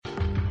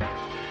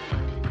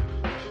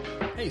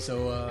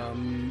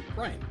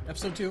Ryan,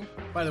 episode 2.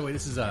 By the way,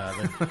 this is the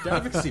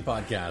Advocacy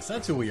Podcast.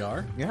 That's who we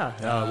are. Yeah,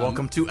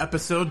 welcome to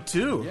episode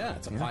 2. Yeah,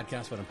 it's a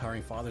podcast about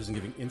empowering fathers and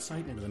giving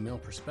insight into the male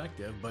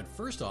perspective. But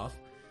first off,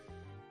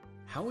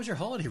 how was your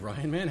holiday,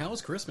 Ryan, man? How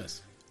was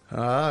Christmas?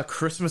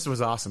 Christmas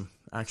was awesome,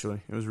 actually.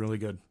 It was really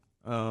good.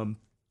 I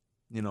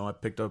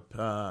picked up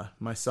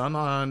my son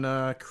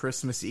on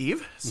Christmas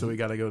Eve, so we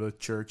got to go to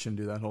church and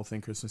do that whole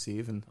thing Christmas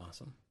Eve.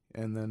 Awesome.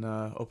 And then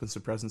opened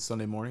some presents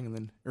Sunday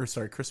morning,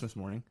 Christmas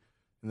morning,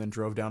 and then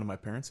drove down to my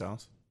parents'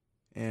 house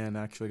and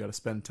actually got to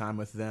spend time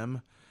with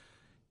them.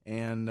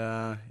 And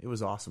it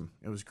was awesome.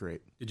 It was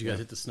great. Did you guys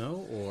hit the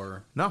snow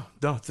or? No,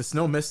 the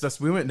snow missed us.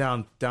 We went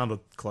down to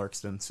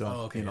Clarkston,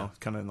 so kind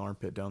of an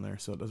armpit down there,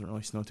 so it doesn't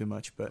really snow too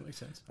much. But that makes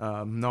sense.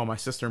 No, my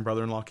sister and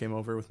brother-in-law came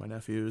over with my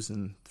nephews,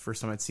 and the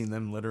first time I'd seen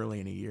them literally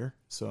in a year.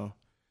 So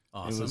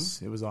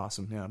awesome. It was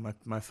awesome. Yeah,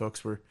 my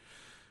folks were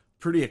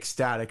pretty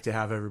ecstatic to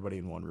have everybody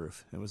in one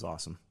roof. It was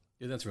awesome.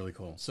 Yeah, that's really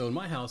cool. So in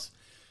my house,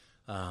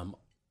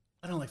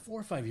 I don't know, like 4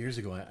 or 5 years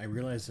ago, I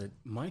realized that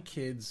my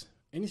kids,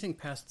 anything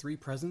past 3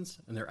 presents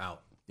and they're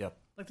out. Yep.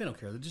 Like they don't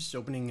care. They're just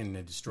opening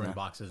and destroying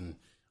boxes and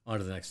on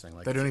to the next thing.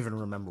 Like they don't even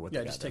remember what they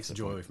got. It just takes the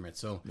joy away from it.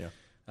 So, yeah.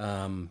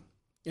 I'm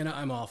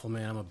awful,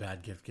 man. I'm a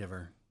bad gift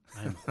giver.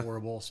 I'm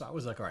horrible. So I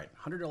was like, all right,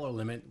 $100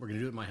 limit. We're going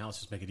to do it at my house.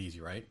 Just make it easy,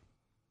 right?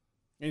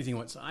 Anything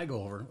once I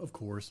go over, of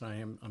course.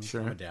 I'm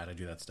a dad. I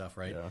do that stuff,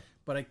 right? Yeah.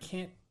 But I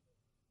can't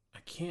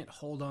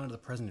hold on to the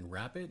present and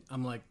wrap it.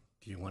 I'm like,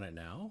 do you want it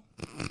now?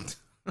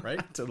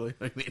 Right? Totally.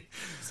 I mean,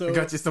 so I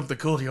got you something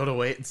cool. You want to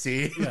wait and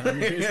see? Yeah, I mean,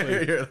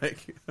 basically. You're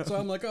like, so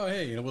I'm like, oh,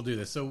 hey, we'll do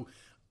this. So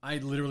I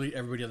literally,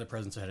 everybody had their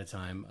presents ahead of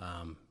time.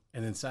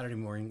 And then Saturday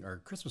morning,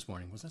 or Christmas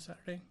morning, was that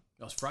Saturday?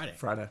 No, it was Friday.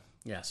 Friday.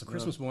 Yeah, so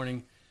Christmas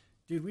morning,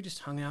 dude, we just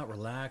hung out,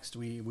 relaxed.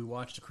 We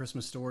watched A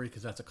Christmas Story,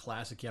 because that's a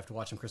classic. You have to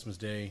watch on Christmas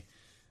Day.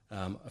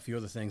 A few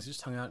other things.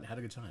 Just hung out and had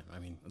a good time. I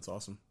mean, that's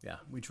awesome. Yeah,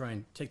 we try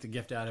and take the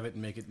gift out of it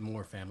and make it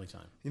more family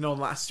time.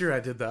 Last year I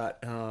did that.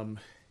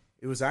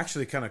 It was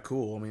actually kind of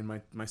cool. I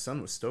mean, my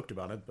son was stoked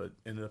about it, but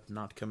ended up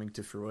not coming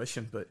to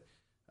fruition. But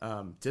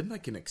did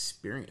like an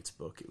experience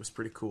book. It was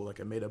pretty cool. Like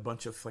I made a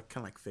bunch of kind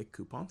of like fake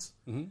coupons,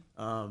 and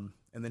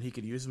then he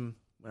could use them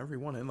whenever he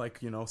wanted. Like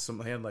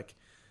some I had like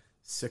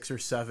 6 or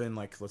 7.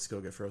 Like let's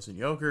go get frozen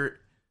yogurt.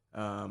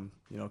 A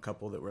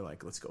couple that were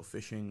like let's go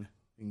fishing.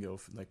 You can go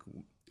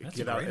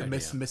get out and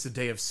miss a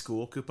day of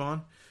school coupon.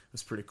 It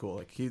was pretty cool.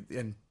 Like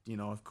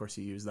of course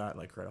he used that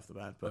like right off the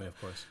bat. But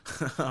of course.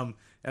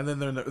 And then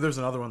there's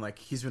another one like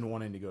he's been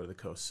wanting to go to the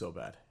coast so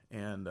bad,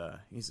 and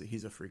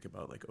he's a freak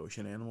about like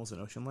ocean animals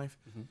and ocean life.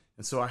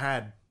 And so I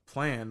had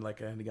planned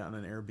like I had gotten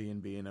an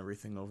Airbnb and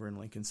everything over in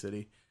Lincoln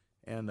City,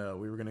 and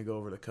we were gonna go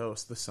over the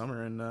coast this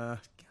summer, and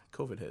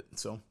COVID hit,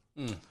 so.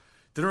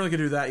 Didn't really get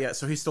to do that yet,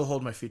 so he's still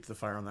holding my feet to the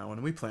fire on that one,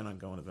 and we plan on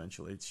going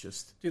eventually. It's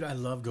just... Dude, I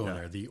love going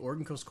there. The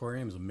Oregon Coast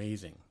Aquarium is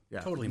amazing. Yeah,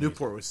 totally amazing.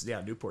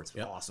 Newport's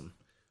awesome.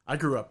 I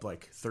grew up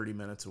like 30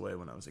 minutes away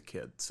when I was a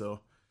kid,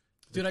 so...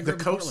 Dude, I grew up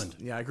in Portland.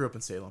 Yeah, I grew up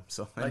in Salem,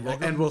 so and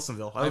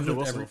Wilsonville. I lived in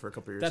Wilsonville for a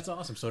couple years. That's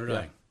awesome, so did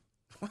I.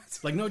 What?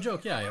 Like, no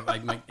joke, yeah.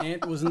 Like, my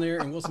aunt was in there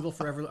in Wilsonville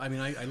forever. I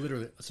mean, I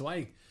literally... So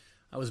I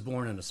was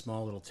born in a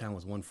small little town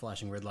with one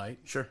flashing red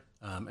light. Sure.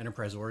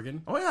 Enterprise,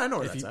 Oregon. Oh, yeah, I know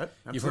where that's at.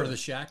 Absolutely. You've heard of the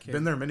Shack?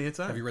 Been there many a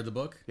time. Have you read the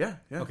book? Yeah.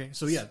 Okay,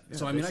 so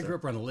I grew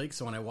up around the lake,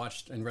 so when I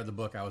watched and read the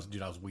book, I was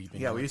weeping.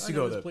 Yeah, we used to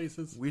go to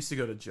places. We used to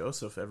go to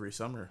Joseph every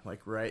summer,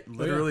 like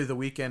literally the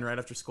weekend right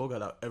after school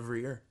got out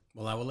every year.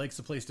 Well, Iowa Lake's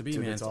the place to be,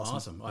 man. It's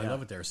awesome. I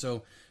love it there.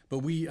 So,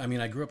 but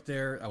I grew up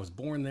there. I was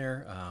born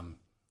there.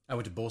 I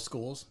went to both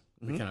schools.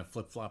 We kind of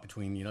flip-flop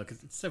between,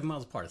 because it's 7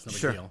 miles apart. It's no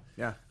big deal.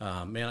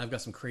 Yeah. Man, I've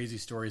got some crazy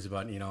stories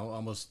about,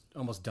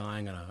 almost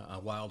dying on a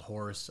wild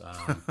horse,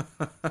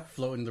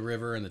 floating the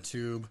river in the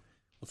tube.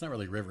 Well, it's not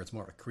really a river. It's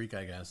more of a creek,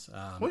 I guess.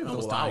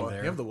 Almost dying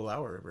there. You have the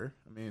Wallowa River.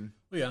 I mean...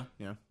 Well,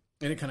 yeah.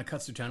 And it kind of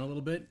cuts through town a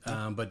little bit,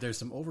 but there's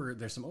some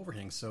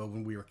overhangs. So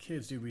when we were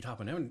kids, dude, we'd hop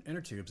on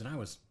inner tubes, and I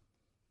was,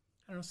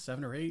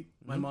 7 or 8.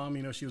 My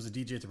mom, she was a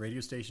DJ at the radio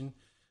station.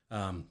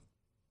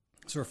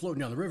 So we're floating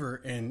down the river,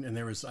 and I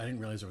didn't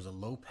realize there was a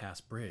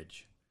low-pass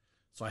bridge.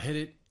 So I hit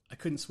it. I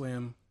couldn't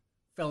swim.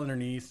 Fell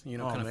underneath,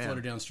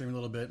 floated downstream a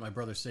little bit. My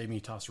brother saved me.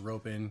 He tossed a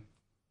rope in.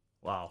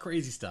 Wow.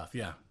 Crazy stuff,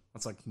 yeah.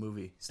 That's like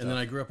movie stuff. And then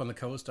I grew up on the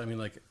coast. I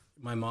mean,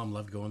 my mom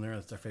loved going there.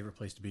 That's our favorite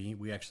place to be.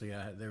 We actually,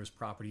 there was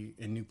property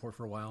in Newport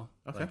for a while.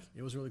 Okay.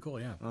 It was really cool,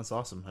 yeah. That's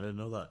awesome. I didn't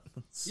know that.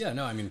 Yeah,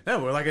 no, I mean... Yeah,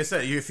 well, like I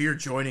said, if you're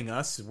joining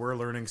us, we're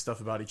learning stuff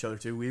about each other,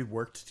 too. We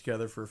worked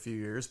together for a few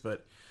years,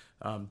 but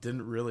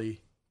didn't really...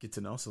 get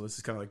to know, so this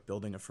is kind of like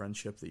building a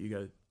friendship that you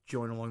got to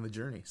join along the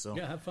journey. So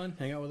yeah, have fun,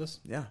 hang out with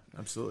us. Yeah,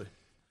 absolutely.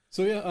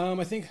 So yeah,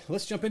 I think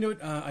let's jump into it.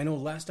 I know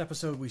last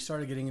episode we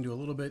started getting into a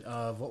little bit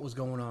of what was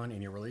going on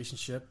in your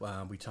relationship.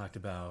 We talked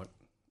about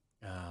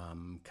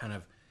kind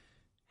of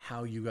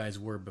how you guys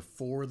were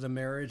before the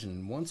marriage,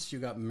 and once you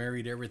got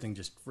married, everything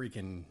just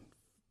freaking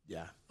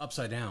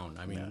upside down.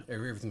 I mean,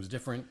 everything was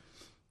different.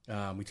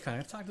 We kind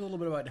of talked a little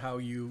bit about how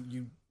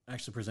you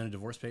actually presented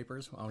divorce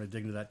papers. I want to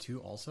dig into that too,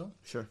 also.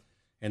 Sure.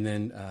 And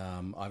then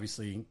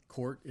obviously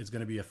court is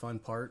going to be a fun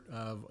part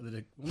of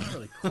not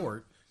really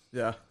court.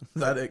 Yeah,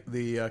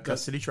 the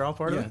custody trial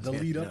part. Yeah, the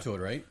lead up to it,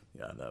 right?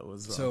 Yeah, that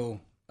was so.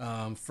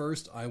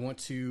 First, I want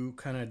to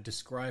kind of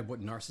describe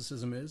what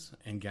narcissism is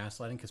and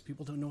gaslighting because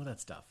people don't know that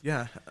stuff.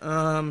 Yeah,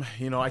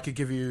 I could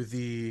give you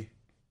the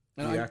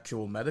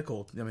actual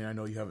medical. I mean, I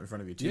know you have it in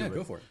front of you too. Yeah,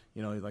 go for it.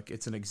 Like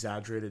it's an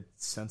exaggerated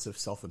sense of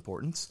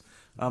self-importance,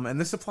 and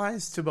this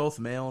applies to both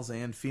males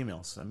and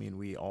females. I mean,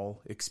 we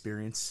all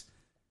experience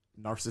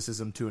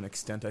narcissism to an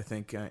extent, I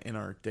think, in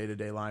our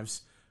day-to-day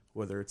lives,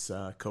 whether it's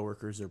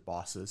coworkers or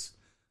bosses,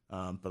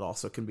 but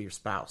also can be your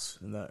spouse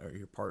or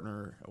your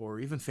partner or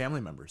even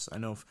family members. I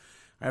know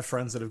I have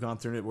friends that have gone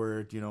through it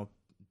where,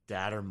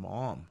 dad or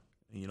mom,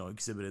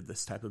 exhibited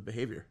this type of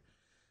behavior.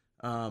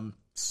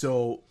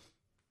 So,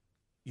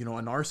 a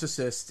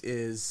narcissist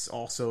is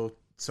also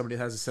somebody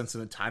that has a sense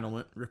of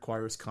entitlement,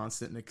 requires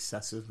constant and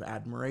excessive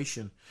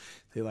admiration.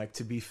 They like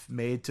to be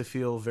made to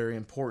feel very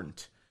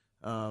important.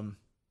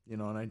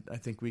 And I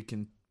think we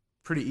can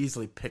pretty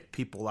easily pick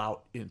people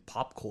out in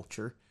pop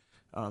culture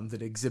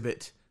that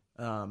exhibit,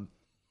 or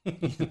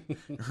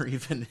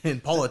even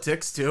in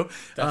politics too.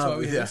 That's why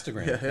we have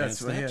Instagram and Snapchat,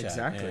 Snapchat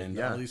exactly, and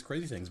all these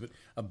crazy things. But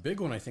a big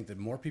one I think that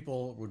more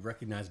people would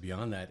recognize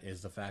beyond that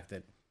is the fact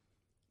that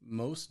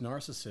most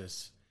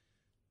narcissists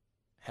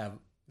have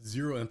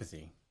zero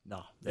empathy.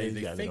 No, they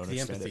fake the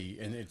empathy,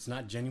 and it's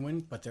not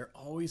genuine. But they're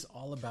always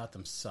all about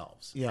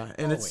themselves. Yeah,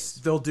 and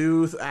they'll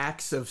do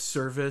acts of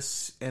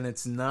service, and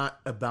it's not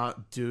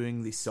about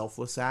doing the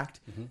selfless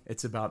act. Mm-hmm.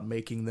 It's about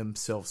making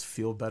themselves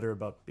feel better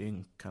about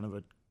being kind of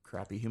a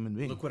crappy human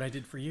being. Look what I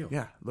did for you.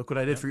 Yeah, look what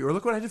I did for you, or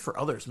look what I did for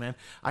others, man.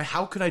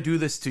 How could I do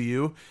this to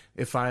you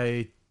if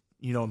I,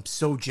 I'm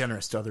so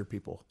generous to other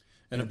people?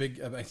 And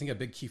I think a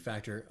big key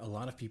factor. A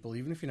lot of people,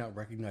 even if you're not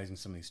recognizing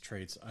some of these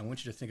traits, I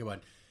want you to think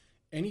about.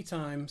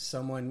 Anytime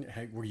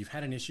where you've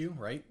had an issue,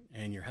 right,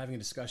 and you're having a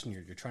discussion,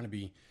 you're trying to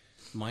be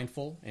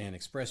mindful and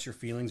express your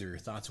feelings or your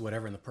thoughts or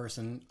whatever, and the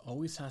person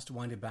always has to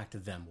wind it back to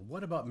them.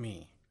 What about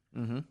me?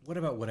 Mm-hmm. What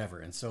about whatever?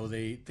 And so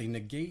they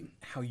negate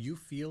how you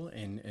feel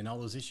and all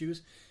those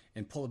issues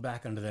and pull it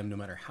back onto them no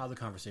matter how the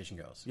conversation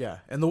goes. Yeah,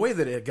 and the way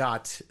that it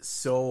got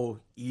so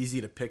easy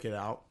to pick it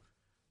out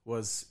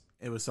was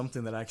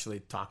something that I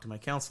actually talked to my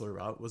counselor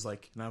about. Was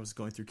like, and I was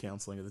going through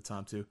counseling at the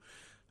time too,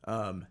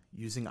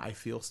 using I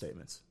feel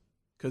statements.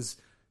 Because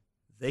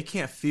they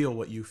can't feel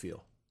what you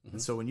feel. Mm-hmm.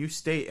 And so when you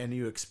state and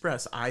you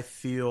express, I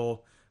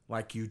feel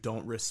like you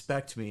don't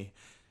respect me,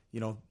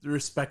 the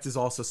respect is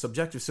also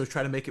subjective. So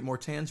try to make it more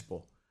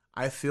tangible.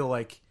 I feel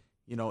like,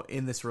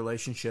 in this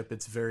relationship,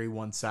 it's very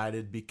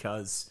one-sided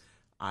because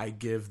I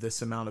give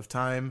this amount of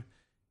time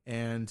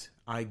and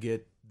I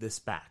get this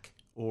back.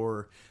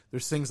 Or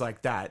there's things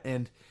like that.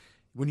 And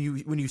when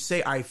you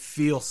say I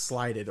feel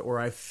slighted or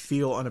I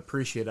feel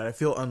unappreciated, I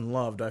feel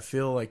unloved, I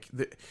feel like...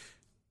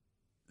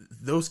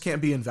 those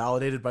can't be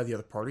invalidated by the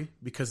other party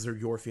because they're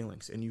your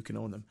feelings and you can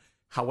own them.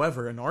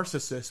 However, a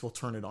narcissist will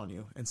turn it on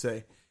you and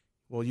say,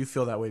 well, you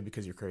feel that way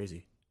because you're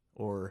crazy.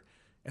 We'll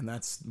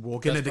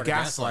get into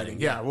gaslighting.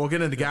 Yeah, we'll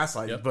get into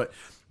gaslighting, yep. But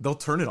they'll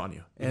turn it on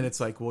you. Mm-hmm. And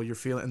it's like, well, you're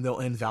feeling, and they'll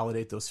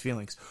invalidate those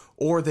feelings.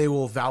 Or they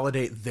will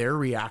validate their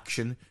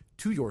reaction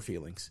to your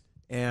feelings.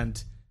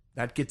 And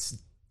that gets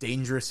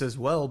dangerous as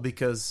well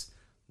because,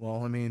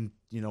 well, I mean,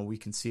 we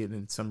can see it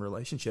in some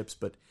relationships,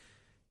 but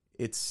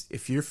it's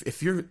if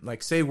you're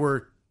like, say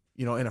we're,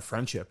 in a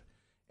friendship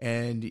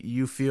and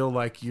you feel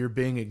like you're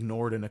being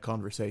ignored in a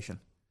conversation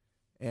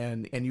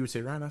and you would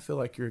say, Ryan, I feel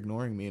like you're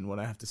ignoring me and what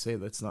I have to say,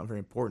 that's not very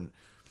important.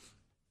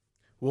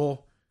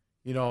 Well,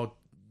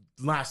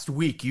 last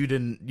week you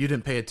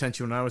didn't pay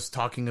attention when I was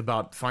talking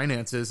about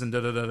finances and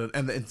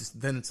and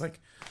then it's like,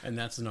 and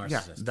that's a narcissist.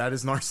 Yeah, that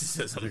is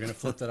narcissism. They're going to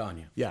flip that on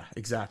you. Yeah,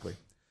 exactly.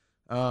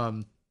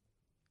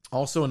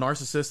 Also, a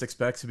narcissist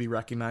expects to be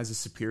recognized as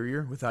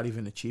superior without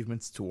even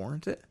achievements to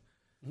warrant it.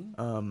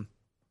 Mm.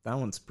 That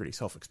one's pretty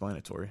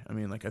self-explanatory. I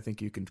mean, like, I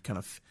think you can kind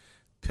of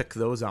pick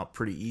those out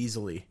pretty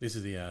easily. This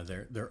is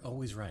they're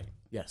always right.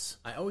 Yes.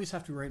 I always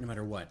have to be right no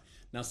matter what.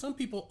 Now, some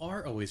people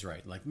are always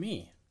right, like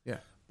me. Yeah.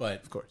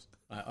 But of course.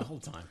 A whole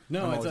time.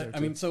 No, it's I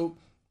mean, so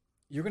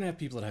you're going to have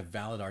people that have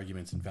valid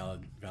arguments and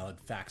valid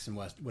facts and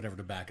whatever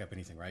to back up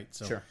anything, right?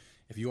 So sure.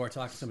 If you are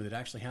talking to somebody that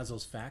actually has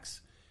those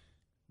facts,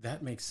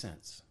 that makes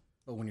sense.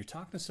 But when you're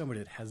talking to somebody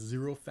that has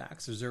zero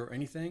facts or zero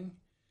anything,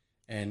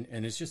 and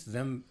it's just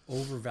them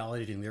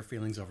over-validating their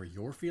feelings over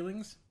your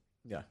feelings,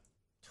 yeah,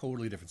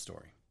 totally different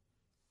story.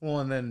 Well,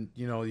 and then,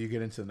 you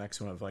get into the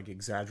next one of, like,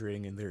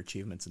 exaggerating in their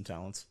achievements and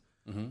talents.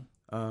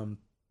 Mm-hmm.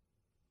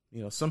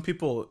 Some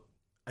people,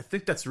 I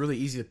think that's really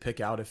easy to pick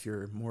out if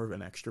you're more of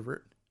an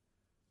extrovert.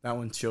 That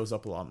one shows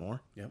up a lot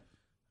more. Yep.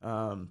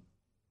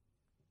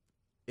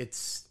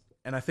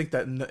 And I think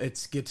that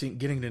it's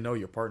getting to know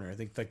your partner. I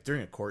think, like,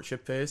 during a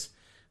courtship phase,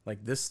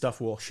 like, this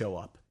stuff will show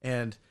up.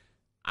 And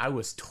I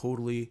was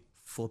totally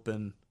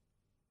flipping,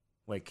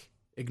 like,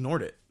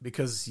 ignored it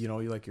because,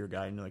 you're a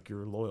guy and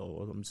you're loyal.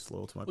 Well, I'm just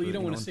loyal to my partner. Well, you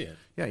don't want to see it.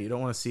 Yeah, you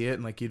don't want to see it,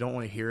 and, like, you don't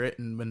want to hear it.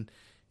 And when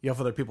you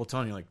have other people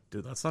telling you, like,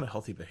 dude, that's not a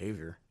healthy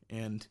behavior.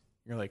 And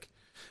You're like,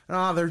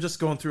 oh, they're just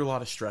going through a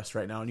lot of stress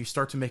right now. And you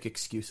start to make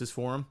excuses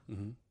for them.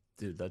 Mm-hmm.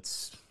 Dude,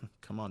 that's,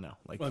 come on now.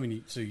 Like, well, I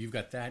mean, so you've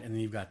got that, and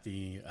then you've got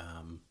the,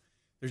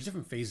 there's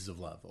different phases of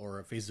love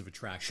or phases of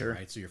attraction, Sure.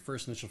 right? So your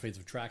first initial phase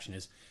of attraction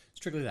is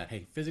strictly that,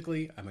 hey,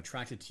 physically, I'm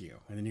attracted to you.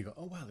 And then you go,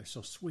 oh, wow, they're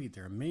so sweet.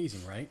 They're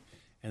amazing, right?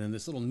 And then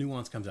this little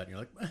nuance comes out, and you're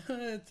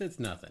like, it's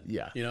nothing.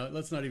 Yeah. You know,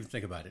 let's not even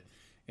think about it.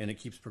 And it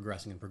keeps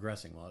progressing and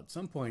progressing. Well, at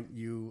some point,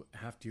 you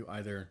have to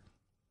either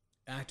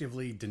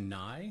actively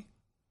deny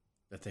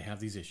that they have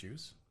these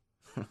issues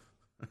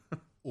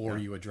or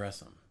you address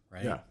them,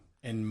 right? Yeah.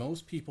 And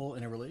most people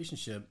in a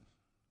relationship,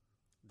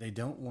 they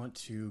don't want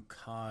to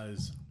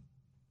cause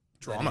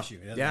Drama. that issue.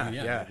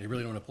 Yeah. They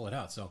really don't want to pull it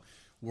out. So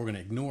we're going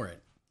to ignore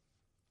it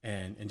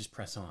and just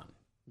press on.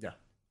 Yeah.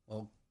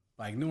 Well,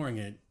 by ignoring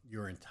it,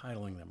 you're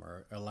entitling them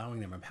or allowing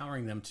them,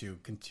 empowering them to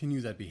continue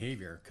that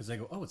behavior because they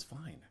go, oh, it's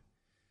fine.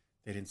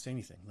 They didn't say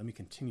anything. Let me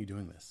continue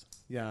doing this.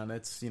 Yeah, and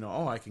it's,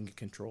 I can get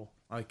control.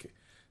 I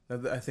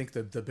think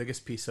the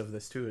biggest piece of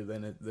this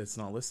too, that's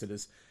not listed,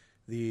 is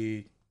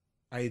the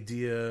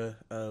idea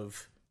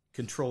of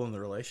control in the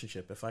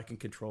relationship. If I can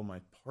control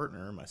my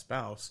partner, my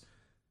spouse,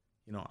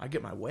 I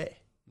get my way.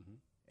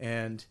 Mm-hmm.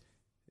 And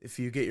if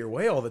you get your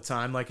way all the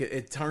time, like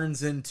it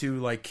turns into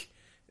like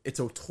it's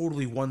a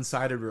totally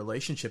one-sided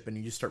relationship, and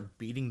you just start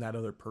beating that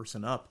other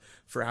person up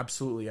for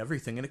absolutely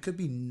everything, and it could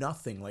be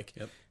nothing. Like,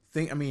 yep.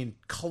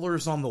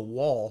 Colors on the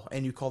wall,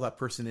 and you call that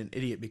person an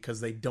idiot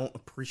because they don't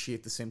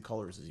appreciate the same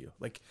colors as you.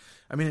 Like,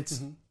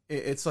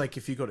 it's like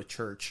if you go to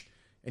church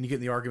and you get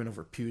in the argument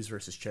over pews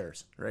versus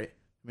chairs, right?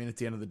 At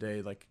the end of the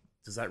day, like,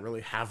 does that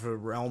really have a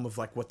realm of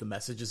like what the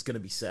message is going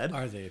to be said?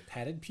 Are they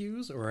padded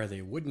pews or are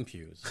they wooden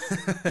pews?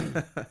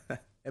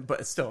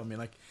 But still,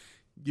 like,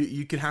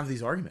 you can have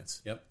these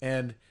arguments. Yep.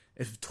 And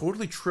if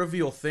totally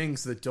trivial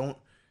things that don't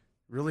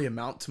really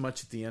amount to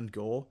much at the end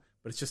goal,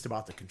 but it's just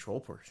about the control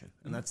portion.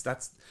 And that's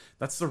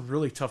the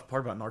really tough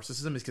part about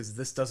narcissism, is because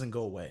this doesn't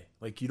go away.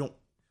 Like,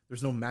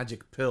 there's no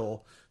magic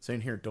pill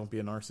saying, here, don't be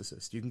a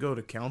narcissist. You can go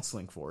to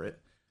counseling for it.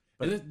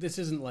 But this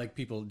isn't like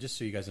people, just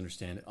so you guys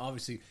understand it.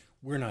 Obviously,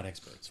 we're not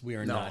experts. We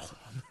are not,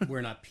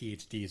 we're not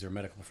PhDs or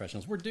medical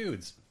professionals. We're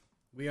dudes.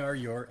 We are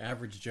your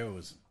average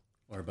Joes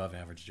or above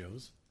average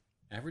Joes.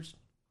 Average?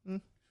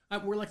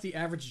 We're like the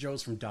average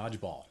Joes from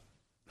Dodgeball.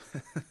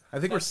 I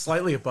think we're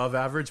slightly above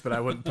average, but I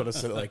wouldn't put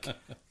us at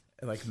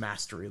like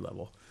mastery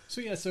level.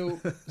 So yeah, so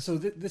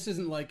this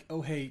isn't like,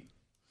 oh hey,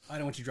 I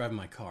don't want you driving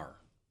my car,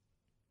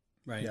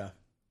 right? Yeah,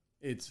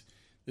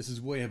 this is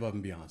way above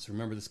and beyond. So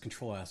remember this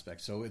control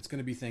aspect. So it's going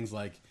to be things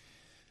like,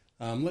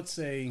 let's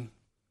say,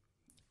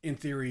 in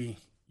theory,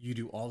 you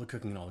do all the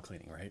cooking and all the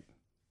cleaning, right?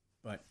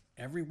 But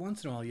every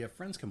once in a while, you have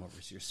friends come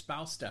over, so your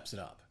spouse steps it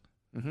up,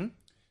 and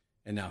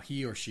now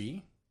he or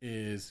she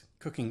is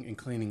cooking and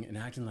cleaning and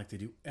acting like they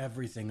do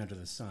everything under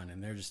the sun,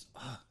 and they're just,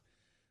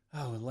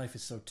 oh, life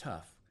is so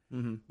tough.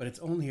 Mm-hmm. But it's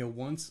only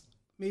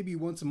maybe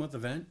once a month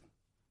event.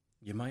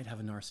 You might have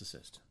a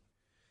narcissist.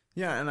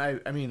 Yeah, and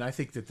I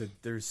think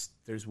that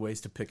there's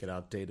ways to pick it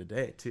out day to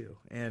day too,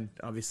 and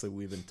obviously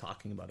we've been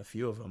talking about a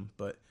few of them,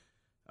 but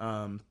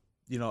a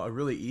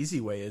really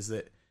easy way is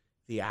that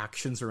the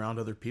actions around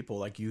other people,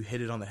 like you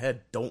hit it on the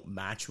head, don't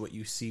match what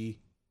you see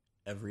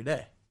every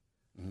day.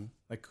 Mm-hmm.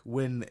 Like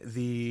when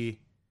the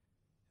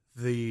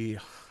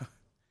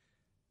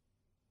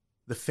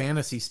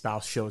fantasy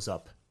spouse shows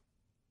up.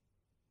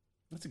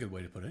 That's a good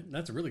way to put it.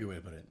 That's a really good way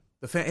to put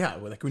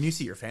it. Like when you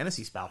see your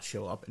fantasy spouse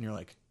show up and you're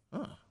like,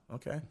 oh,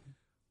 okay.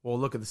 Well,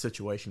 look at the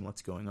situation.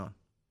 What's going on?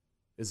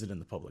 Is it in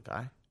the public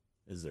eye?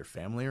 Is there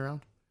family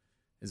around?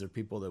 Is there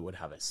people that would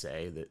have a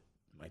say that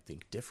might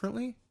think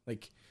differently?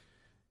 Like,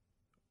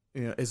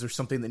 is there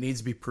something that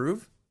needs to be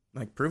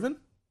proven?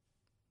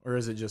 Or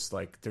is it just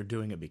like they're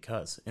doing it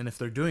because? And if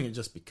they're doing it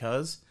just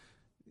because,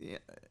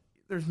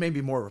 there's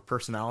maybe more of a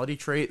personality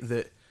trait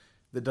that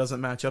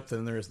doesn't match up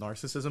than there is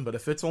narcissism. But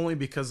if it's only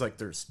because like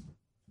there's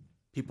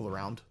people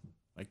around,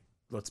 like,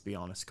 let's be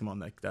honest, come on,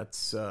 like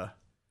that's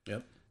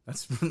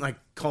that's like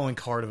calling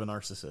card of a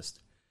narcissist.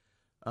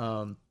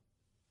 And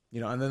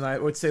then I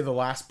would say the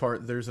last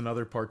part, there's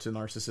another part to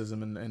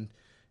narcissism, and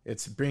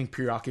it's being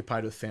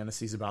preoccupied with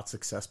fantasies about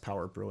success,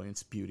 power,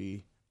 brilliance,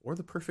 beauty, or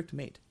the perfect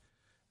mate.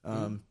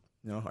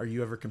 Are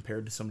you ever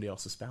compared to somebody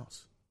else's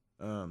spouse?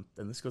 And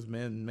this goes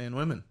man,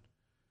 women.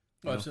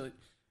 Oh, absolutely.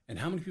 And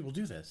how many people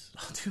do this?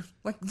 Oh, dude,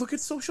 like, look at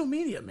social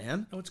media,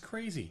 man. Oh, it's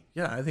crazy.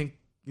 Yeah, I think,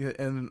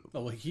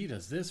 well, he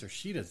does this or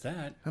she does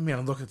that. I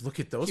mean, look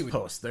at those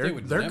posts. They're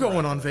never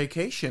going on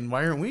vacation.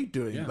 Why aren't we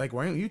doing? Yeah. Like,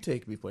 why aren't you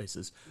taking me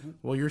places? Mm-hmm.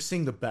 Well, you're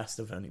seeing the best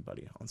of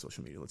anybody on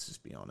social media. Let's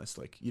just be honest.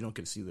 Like, you don't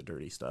get to see the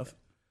dirty stuff.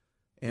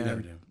 And you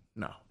never do.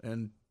 No,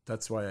 and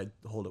that's why I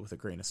hold it with a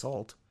grain of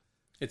salt.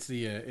 It's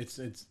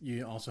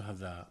you also have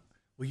the,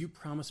 well, you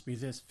promised me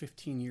this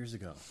 15 years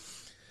ago.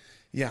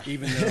 Yeah.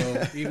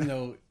 Even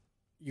though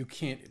you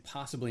can't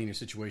possibly in your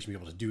situation be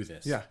able to do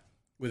this. Yeah.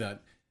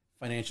 Without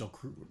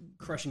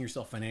crushing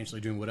yourself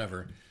financially, doing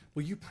whatever.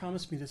 Well, you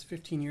promised me this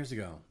 15 years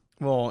ago.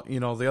 Well,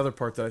 the other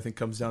part that I think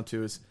comes down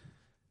to is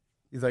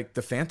like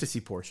the fantasy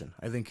portion.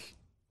 I think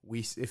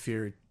if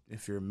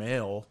you're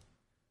male,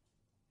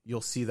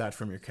 you'll see that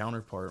from your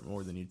counterpart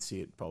more than you'd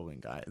see it probably in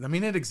guys. I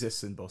mean, it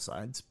exists in both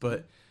sides,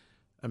 but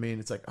I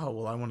mean, it's like, oh,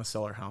 well, I want to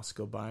sell our house,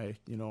 go buy,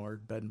 you know, our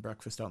bed and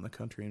breakfast out in the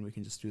country, and we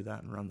can just do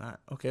that and run that.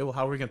 Okay, well,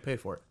 how are we going to pay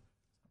for it?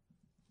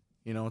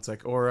 You know, it's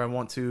like, or I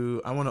want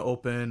to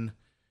open,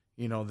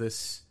 you know,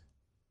 this,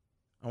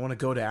 I want to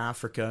go to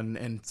Africa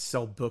and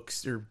sell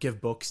books or give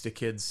books to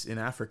kids in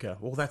Africa.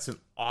 Well, that's an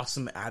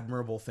awesome,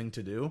 admirable thing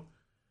to do,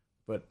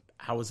 but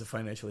how is it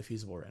financially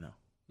feasible right now?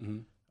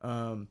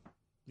 Mm-hmm.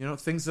 You know,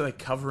 things like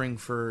covering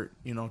for,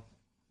 you know,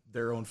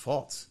 their own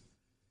faults.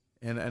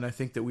 And I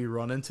think that we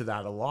run into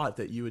that a lot,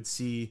 that you would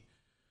see,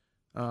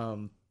 you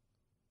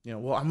know,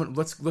 well,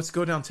 let's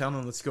go downtown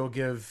and let's go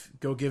give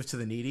to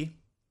the needy,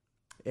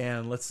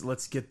 and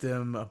let's get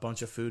them a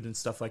bunch of food and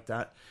stuff like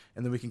that,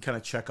 and then we can kind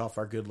of check off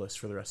our good list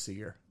for the rest of the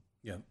year.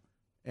 Yeah.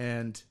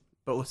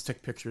 But let's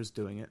take pictures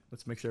doing it.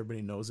 Let's make sure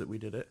everybody knows that we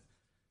did it,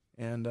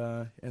 and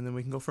then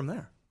we can go from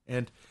there.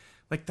 And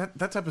like that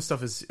type of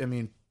stuff is, I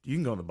mean, you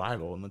can go in the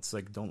Bible and it's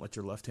like, don't let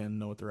your left hand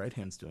know what the right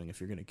hand's doing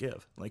if you're going to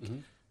give. Like. Mm-hmm.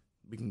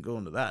 We can go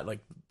into that. Like,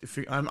 if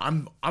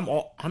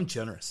I'm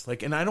generous.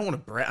 Like, and I don't want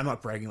to brag. I'm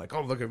not bragging. Like,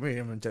 oh, look at me,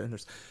 I'm a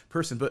generous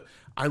person. But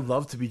I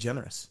love to be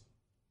generous.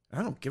 And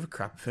I don't give a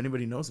crap if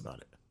anybody knows about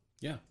it.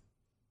 Yeah.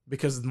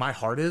 Because my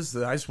heart is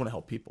that I just want to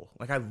help people.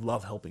 Like, I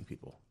love helping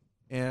people,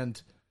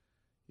 and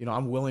you know,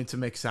 I'm willing to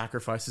make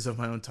sacrifices of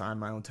my own time,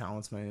 my own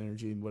talents, my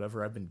energy,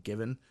 whatever I've been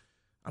given.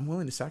 I'm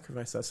willing to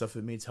sacrifice that stuff if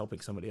it means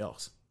helping somebody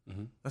else.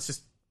 Mm-hmm. That's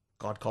just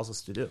God calls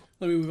us to do.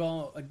 I mean, we've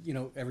all, you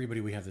know,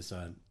 everybody. We have this.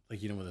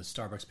 Like, you know, with a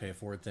Starbucks pay it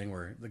forward thing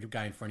where the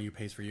guy in front of you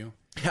pays for you.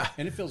 Yeah.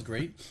 And it feels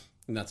great.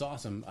 And that's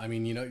awesome. I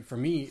mean, you know, for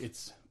me,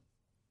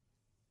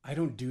 I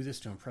don't do this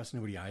to impress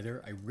nobody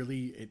either.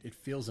 It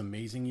feels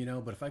amazing, you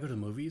know, but if I go to the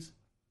movies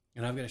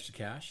and I've got extra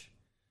cash,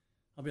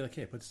 I'll be like,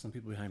 hey, put some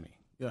people behind me.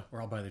 Yeah.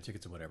 Or I'll buy their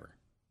tickets or whatever.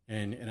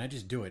 And I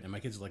just do it. And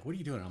my kids are like, what are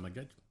you doing? And I'm like,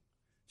 that's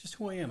just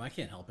who I am. I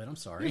can't help it. I'm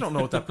sorry. You don't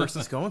know what that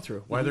person's going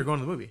through, why they're going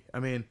to the movie.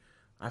 I mean,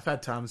 I've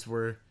had times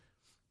where,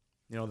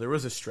 you know, there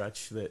was a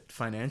stretch that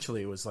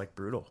financially was like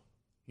brutal.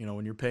 You know,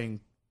 when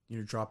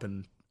you're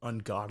dropping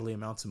ungodly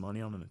amounts of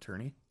money on an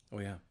attorney. Oh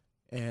yeah.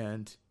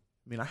 And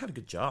I mean, I had a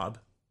good job,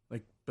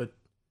 like, but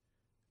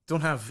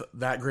don't have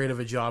that great of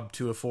a job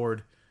to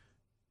afford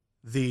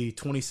the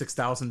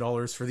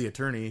 $26,000 for the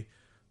attorney,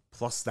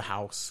 plus the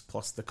house,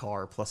 plus the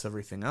car, plus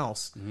everything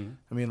else. Mm-hmm.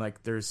 I mean,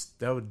 like,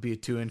 that would be a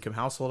 2-income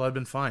household. I'd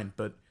been fine,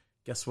 but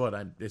guess what?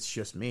 It's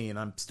just me, and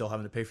I'm still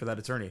having to pay for that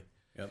attorney.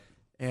 Yep.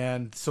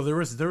 And so there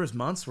was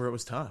months where it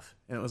was tough,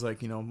 and it was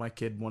like, you know, my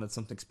kid wanted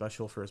something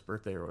special for his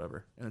birthday or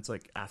whatever, and it's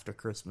like after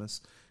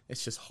Christmas,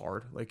 it's just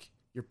hard. Like,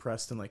 you're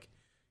pressed and like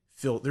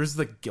there's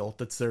the guilt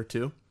that's there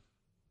too.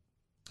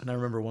 And I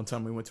remember one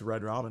time we went to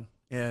Red Robin,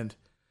 and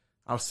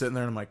I was sitting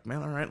there and I'm like,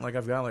 man, all right, like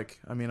I've got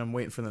I'm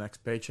waiting for the next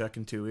paycheck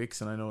in 2 weeks,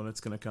 and I know when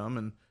it's gonna come,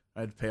 and I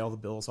had to pay all the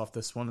bills off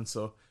this one, and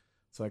so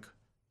it's like,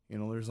 you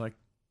know, there's like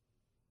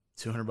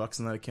 $200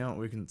 in that account.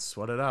 We can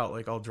sweat it out.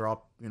 Like, I'll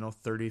drop, you know,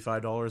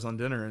 $35 on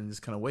dinner and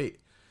just kind of wait.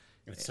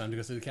 It's time to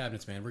go through the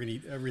cabinets, man. We're gonna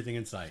eat everything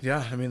in sight.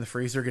 Yeah, I mean, the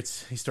freezer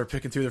you start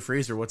picking through the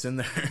freezer, what's in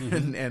there,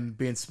 mm-hmm. and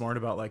being smart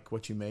about like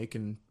what you make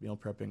and meal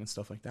prepping and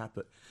stuff like that.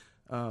 But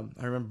I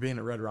remember being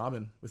at Red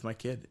Robin with my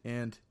kid,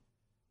 and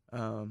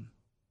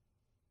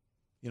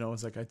you know, it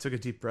was like I took a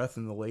deep breath,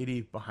 and the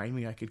lady behind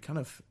me, I could kind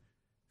of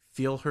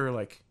feel her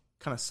like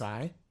kind of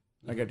sigh.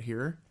 Mm-hmm. I could hear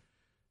her.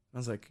 I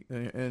was like,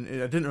 and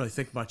I didn't really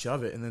think much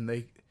of it. And then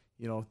they,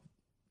 you know,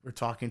 were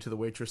talking to the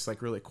waitress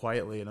like really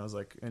quietly, and I was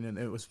like, and then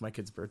it was my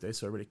kid's birthday,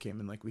 so everybody came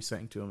and like we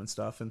sang to him and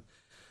stuff, and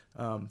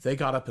they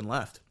got up and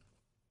left.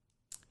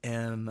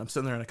 And I'm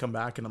sitting there, and I come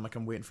back, and I'm like,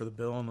 I'm waiting for the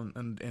bill,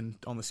 and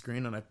on the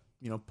screen, and I,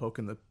 you know,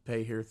 poking the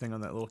pay here thing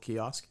on that little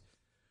kiosk.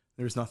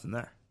 There's nothing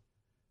there.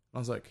 I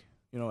was like,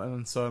 you know,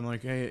 and so I'm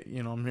like, hey,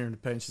 you know, I'm here to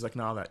pay, and she's like,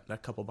 no,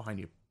 that couple behind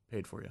you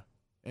paid for you,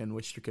 and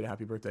wished your kid a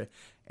happy birthday,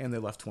 and they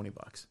left $20.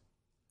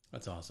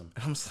 That's awesome.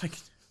 And I was like,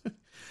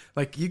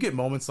 like, you get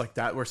moments like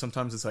that where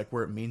sometimes it's like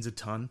where it means a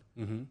ton.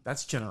 Mm-hmm.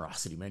 That's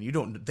generosity, man.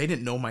 They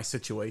didn't know my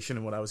situation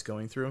and what I was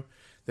going through.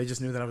 They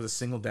just knew that I was a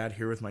single dad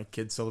here with my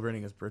kid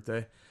celebrating his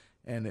birthday,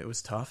 and it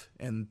was tough,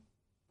 and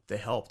they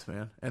helped,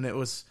 man. And it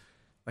was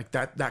like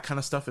that kind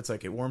of stuff. It's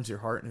like, it warms your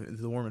heart and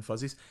the warm and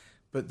fuzzies,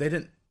 but they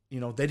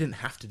didn't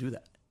have to do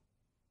that.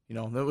 You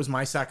know, that was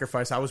my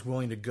sacrifice. I was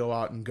willing to go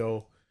out and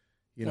go,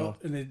 you know,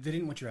 and they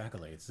didn't want your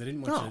accolades. They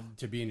didn't want you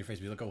to be in your face,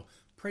 be like, oh,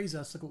 praise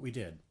us, look what we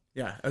did.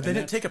 Yeah, they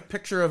didn't take a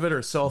picture of it or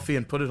a selfie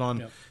and put it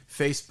on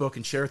Facebook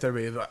and share it with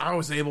everybody. I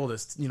was able to,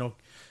 you know,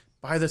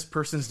 buy this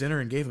person's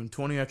dinner and gave him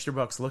 $20 extra.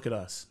 Look at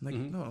us. Like,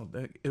 mm-hmm. No,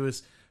 it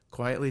was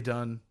quietly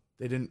done.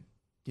 They didn't,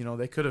 you know,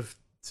 they could have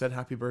said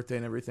happy birthday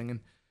and everything,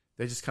 and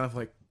they just kind of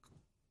like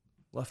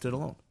left it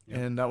alone. Yeah.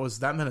 And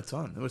that meant a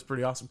ton. It was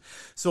pretty awesome.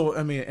 So,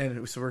 I mean,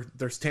 and so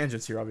there's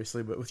tangents here,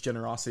 obviously, but with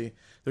generosity,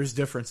 there's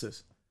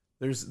differences.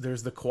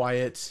 There's the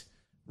quiet,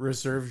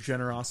 reserved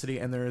generosity,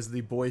 and there is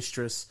the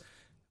boisterous,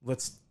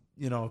 let's,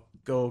 you know,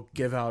 go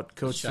give out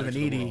coats to the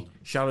needy,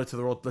 shout out to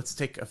the world. Let's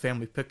take a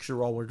family picture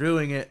while we're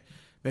doing it.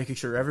 making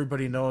sure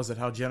everybody knows that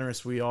how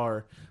generous we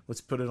are.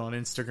 Let's put it on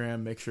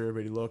Instagram, make sure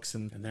everybody looks.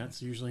 And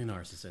that's usually a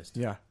narcissist.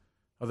 Yeah.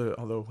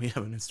 Although we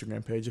have an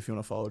Instagram page, if you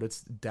want to follow it,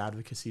 it's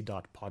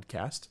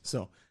dadvocacy.podcast.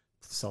 So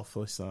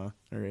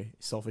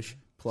selfish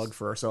plug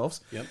for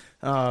ourselves. Yep.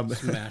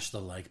 Smash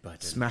the like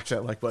button. Smash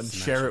that like button.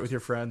 Share it with your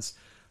friends.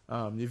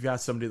 You've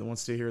got somebody that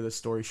wants to hear this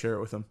story, share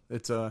it with them.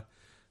 It's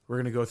we're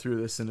going to go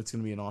through this, and it's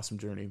going to be an awesome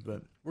journey.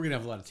 But we're going to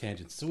have a lot of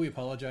tangents, so we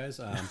apologize.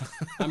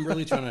 I'm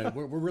really trying to.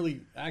 We're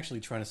really actually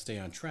trying to stay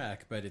on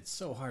track, but it's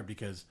so hard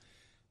because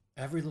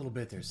every little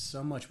bit there's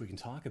so much we can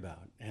talk about,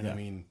 and I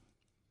mean,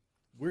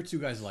 we're two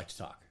guys that like to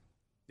talk.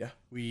 Yeah,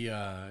 we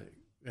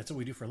that's what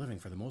we do for a living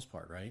for the most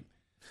part, right?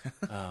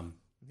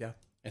 Yeah.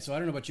 And so I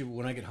don't know about you, but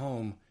when I get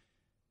home,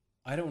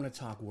 I don't want to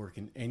talk work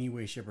in any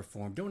way, shape, or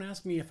form. Don't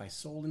ask me if I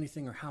sold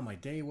anything or how my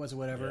day was or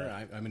whatever.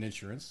 Yeah. I'm in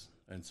insurance,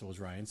 and so is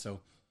Ryan. So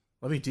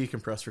let me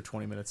decompress for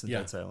 20 minutes in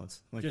dead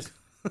silence. Like, just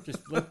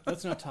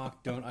let's not talk.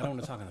 I don't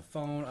want to talk on the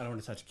phone. I don't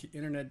want to touch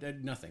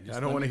internet. Nothing. Just I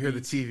don't want to hear the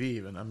TV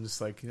even. I'm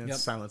just like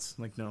silence.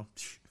 Like no.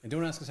 And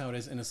don't ask us how it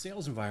is in a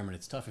sales environment.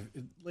 It's tough.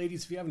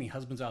 Ladies, if you have any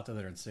husbands out there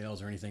that are in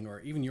sales or anything, or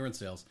even you're in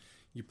sales,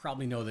 you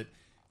probably know that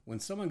when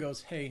someone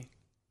goes, "Hey,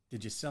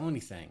 did you sell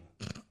anything?"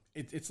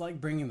 It's like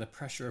bringing the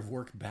pressure of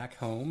work back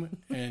home.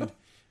 And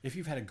if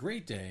you've had a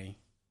great day,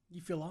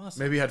 you feel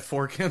awesome. Maybe you had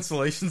 4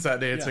 cancellations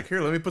that day. It's like,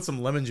 here, let me put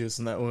some lemon juice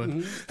in that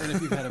one. Mm-hmm. And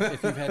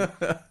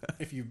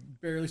if you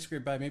barely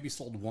scraped by, maybe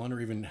sold one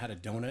or even had a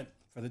donut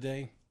for the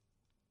day,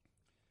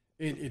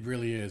 it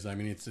really is. I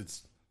mean,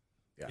 it's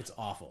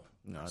awful.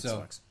 No, it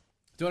sucks.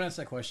 Don't ask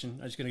that question.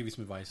 I'm just going to give you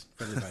some advice.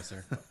 Further advice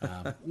there.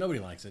 Nobody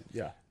likes it.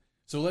 Yeah.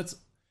 So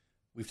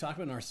we've talked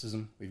about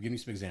narcissism. We've given you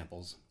some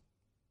examples.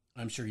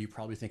 I'm sure you're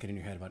probably thinking in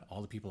your head about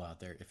all the people out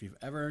there. If you've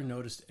ever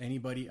noticed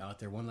anybody out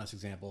there, one last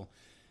example,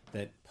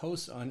 that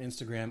posts on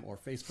Instagram or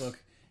Facebook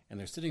and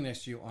they're sitting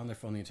next to you on their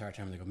phone the entire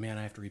time and they go, man,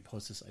 I have to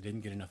repost this. I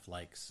didn't get enough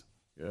likes.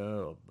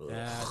 Oh,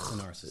 that's a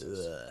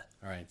narcissist.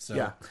 All right. So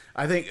yeah,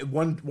 I think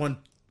one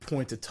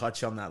point to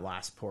touch on that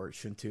last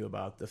portion too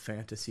about the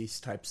fantasies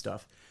type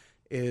stuff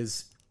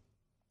is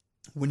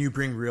when you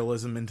bring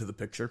realism into the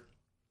picture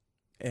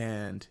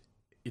and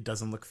it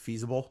doesn't look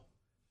feasible.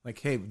 Like,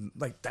 hey,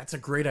 like that's a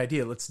great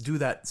idea. Let's do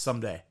that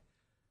someday.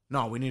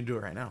 No, we need to do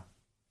it right now.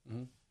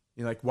 Mm-hmm.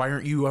 You're like, why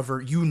aren't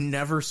you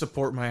never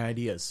support my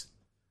ideas?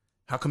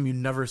 How come you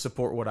never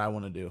support what I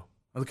want to do?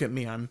 Look at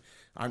me.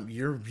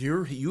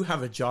 You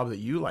have a job that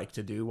you like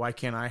to do. Why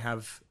can't I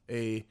have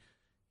a,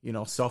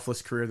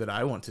 selfless career that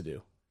I want to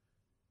do?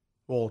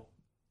 Well,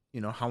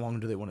 how long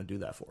do they want to do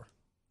that for?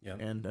 Yeah.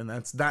 And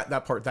that's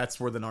that part, that's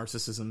where the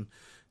narcissism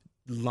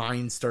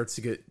line starts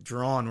to get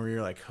drawn, where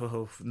you're like,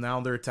 oh,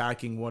 now they're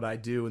attacking what I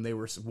do, and they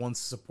were once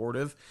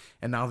supportive,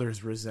 and now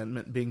there's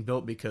resentment being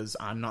built because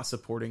I'm not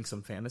supporting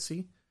some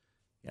fantasy.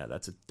 Yeah,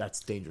 that's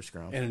dangerous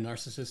ground. And a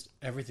narcissist,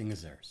 everything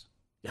is theirs.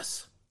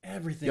 Yes,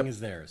 everything is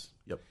theirs.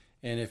 Yep.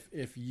 And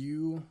if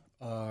you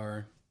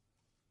have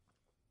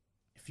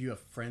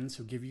friends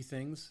who give you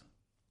things,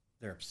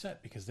 they're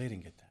upset because they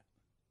didn't get that,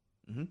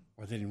 mm-hmm.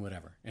 or they didn't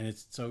whatever. And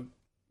it's so.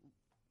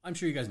 I'm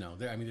sure you guys know.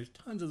 There's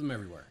tons of them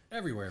everywhere.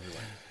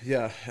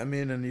 Yeah,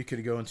 and you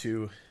could go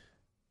into.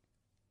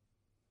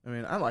 I'm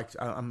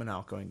an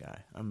outgoing guy.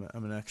 I'm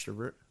an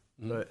extrovert,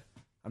 mm-hmm. but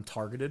I'm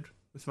targeted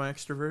with my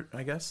extrovert.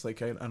 I guess I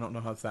don't know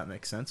how that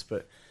makes sense,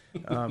 but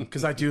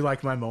because I do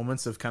like my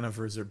moments of kind of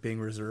being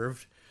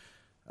reserved.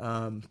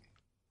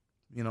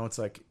 It's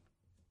like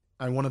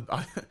I want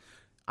to.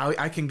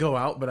 I can go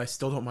out, but I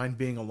still don't mind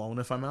being alone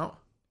if I'm out.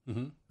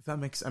 Mm-hmm. If that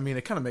makes.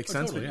 It kind of makes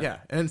sense. Totally, but yeah,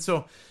 and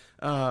so.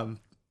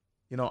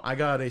 I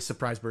got a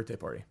surprise birthday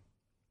party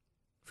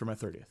for my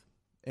 30th.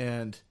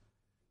 And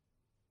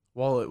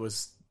while it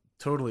was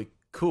totally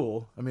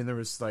cool, there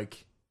was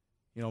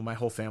my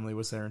whole family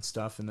was there and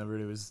stuff, and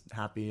everybody was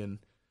happy, and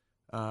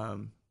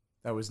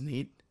that was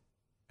neat.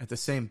 At the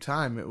same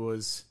time,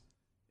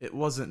 it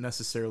wasn't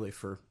necessarily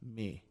for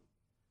me.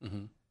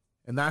 Mm-hmm.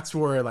 And that's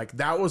where,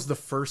 that was the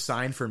first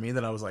sign for me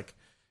that I was like,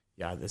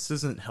 yeah, this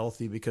isn't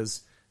healthy,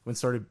 because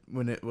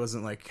when it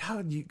wasn't like,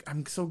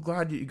 I'm so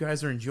glad you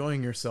guys are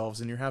enjoying yourselves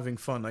and you're having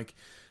fun.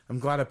 I'm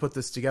glad I put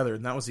this together.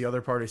 And that was the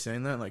other party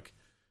saying that,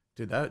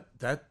 dude,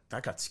 that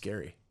got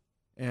scary.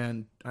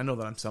 And I know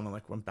that I'm sounding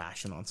like I'm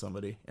bashing on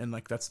somebody. And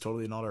that's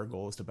totally not our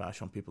goal, is to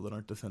bash on people that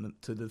aren't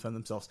to defend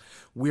themselves.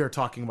 We are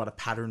talking about a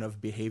pattern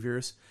of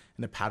behaviors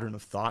and a pattern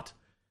of thought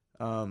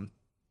that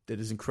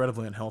is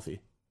incredibly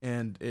unhealthy.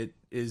 And it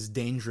is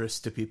dangerous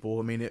to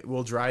people. It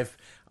will drive.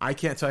 I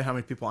can't tell you how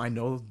many people I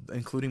know,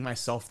 including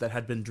myself, that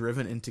had been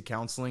driven into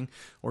counseling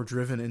or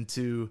driven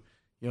into,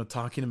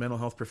 talking to mental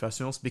health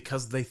professionals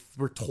because they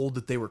were told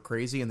that they were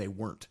crazy and they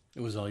weren't. It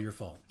was all your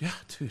fault. Yeah,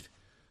 dude.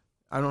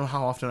 I don't know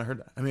how often I heard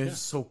that. It's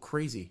so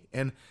crazy.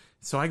 And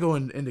so I go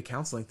into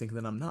counseling thinking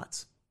that I'm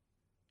nuts.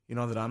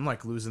 That I'm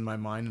losing my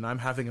mind and I'm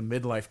having a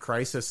midlife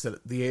crisis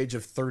at the age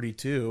of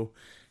 32,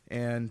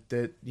 and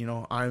that,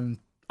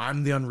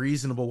 I'm the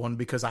unreasonable one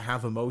because I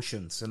have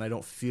emotions and I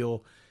don't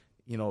feel,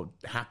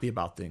 happy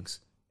about things.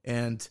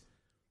 And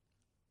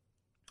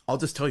I'll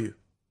just tell you,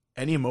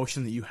 any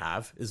emotion that you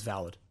have is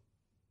valid.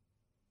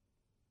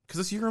 because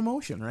it's your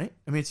emotion, right?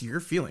 I mean, it's your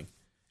feeling.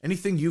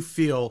 Anything you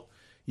feel,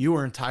 you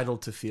are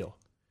entitled to feel.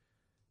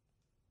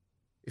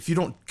 If you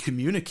don't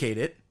communicate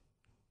it,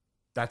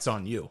 that's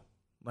on you.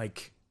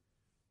 Like,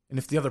 and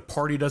if the other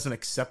party doesn't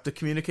accept the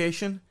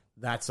communication,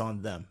 that's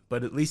on them.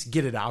 But at least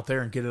get it out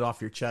there and get it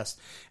off your chest.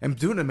 And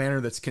do it in a manner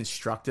that's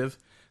constructive,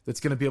 that's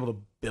going to be able to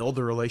build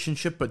a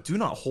relationship, but do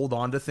not hold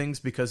on to things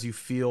because you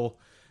feel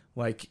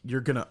like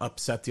you're going to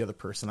upset the other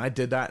person. I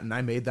did that and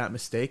I made that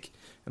mistake,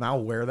 and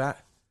I'll wear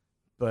that.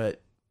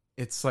 But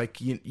it's like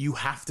you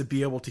have to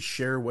be able to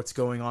share what's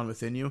going on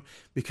within you,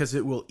 because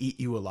it will eat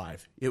you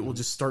alive. It will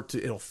just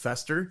it'll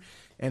fester.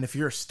 And if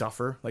you're a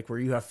stuffer, like where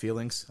you have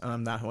feelings, and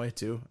I'm that way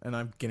too, and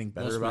I'm getting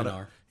better Most about men it.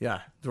 are.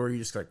 Yeah, where you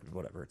just like,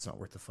 whatever, it's not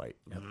worth the fight.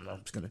 I'm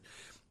just gonna.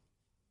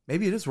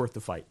 Maybe it is worth the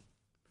fight,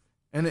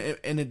 and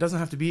it doesn't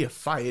have to be a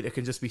fight. It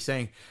can just be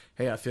saying,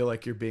 "Hey, I feel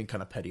like you're being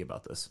kind of petty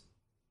about this."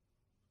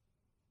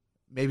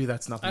 Maybe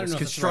that's not the most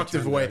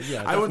constructive way.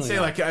 Yeah, I wouldn't say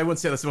not. I wouldn't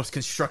say that's the most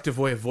constructive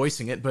way of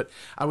voicing it, but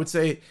I would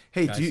say,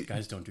 "Hey,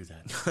 guys don't do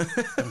that.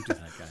 Don't do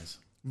that, guys."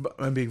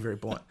 I'm being very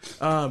blunt.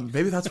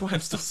 Maybe that's why I'm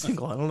still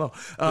single. I don't know.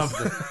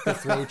 The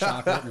throw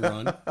chocolate and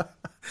run.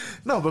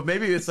 No, but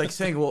maybe it's like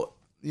saying, well,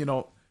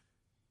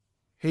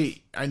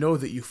 hey, I know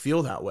that you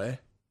feel that way,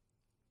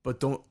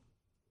 but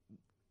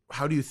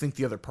how do you think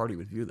the other party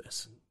would view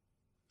this?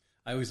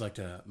 I always liked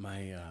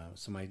my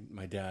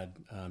dad,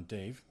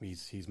 Dave.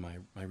 He's my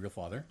real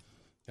father.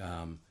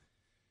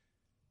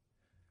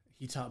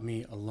 He taught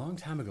me a long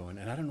time ago, and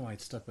I don't know why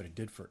it stuck, but it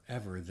did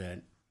forever,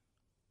 that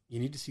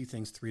you need to see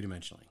things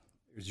three-dimensionally.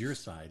 There's your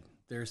side,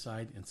 their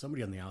side, and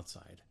somebody on the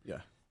outside. Yeah.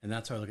 And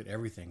that's how I look at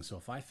everything. So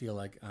if I feel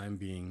like I'm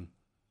being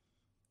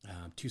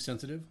too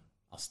sensitive,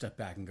 I'll step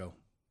back and go,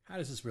 how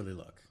does this really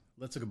look?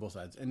 Let's look at both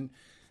sides. And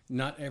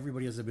not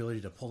everybody has the ability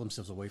to pull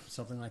themselves away from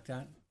something like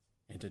that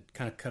and to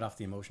kind of cut off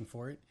the emotion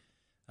for it.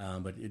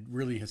 But it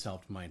really has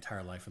helped my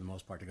entire life for the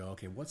most part to go,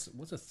 okay, what's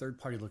a third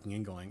party looking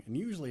in going? And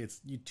usually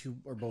it's you two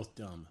are both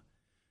dumb.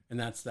 And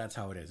that's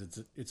how it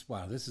is. It's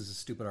wow, this is a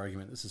stupid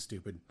argument. This is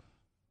stupid.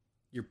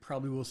 You're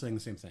probably both saying the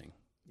same thing.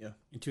 Yeah.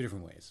 In two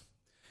different ways.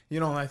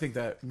 And I think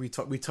that we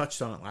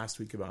touched on it last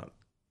week about,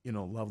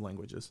 love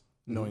languages,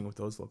 knowing what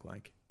those look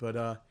like.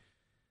 But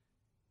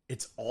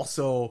it's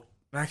also,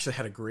 I actually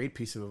had a great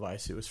piece of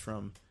advice. It was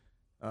from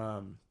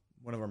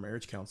one of our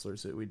marriage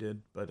counselors that we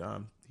did. But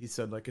he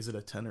said, like, is it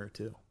a 10 or a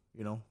 2?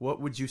 What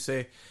would you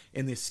say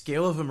in the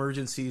scale of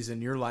emergencies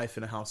in your life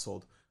in a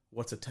household?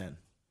 What's a 10?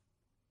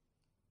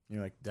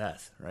 You're like,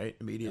 death, right?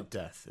 Immediate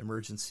death,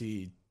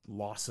 emergency,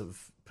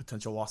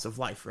 potential loss of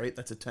life, right?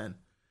 That's a 10.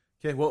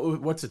 Okay,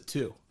 what's a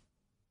 2?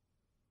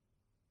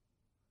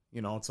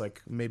 It's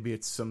like maybe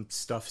it's some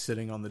stuff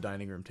sitting on the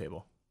dining room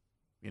table.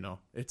 It's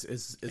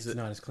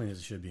not as clean as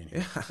it should be in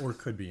here, or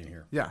could be in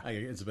here. Yeah,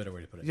 it's a better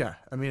way to put it. Yeah,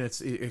 I mean,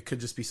 it could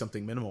just be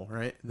something minimal,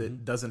 right?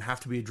 That doesn't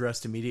have to be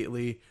addressed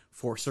immediately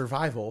for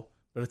survival,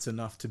 but it's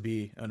enough to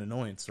be an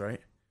annoyance,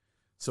 right?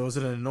 So is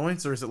it an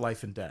annoyance or is it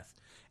life and death?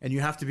 And you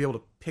have to be able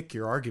to pick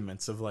your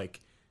arguments of like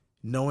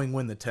knowing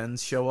when the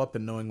 10s show up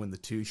and knowing when the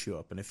 2s show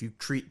up. And if you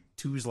treat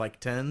 2s like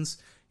 10s,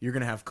 you're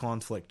going to have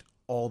conflict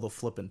all the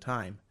flipping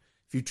time.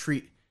 If you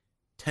treat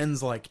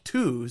 10s like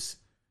 2s,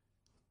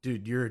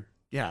 dude,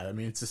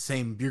 it's the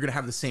same. You're going to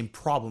have the same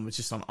problem. It's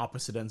just on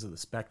opposite ends of the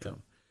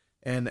spectrum.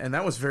 Yeah. And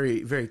that was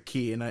very, very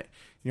key. And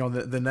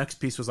the next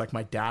piece was like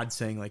my dad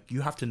saying, like, you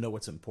have to know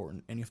what's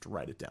important and you have to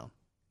write it down.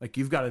 Like,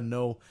 you've got to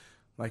know,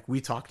 like we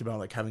talked about,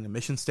 like having a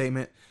mission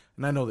statement.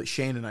 And I know that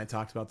Shane and I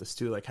talked about this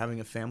too, like having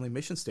a family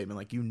mission statement.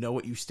 Like, you know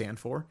what you stand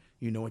for,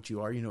 you know what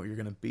you are, you know what you're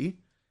going to be,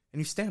 and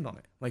you stand on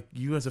it. Like,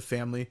 you as a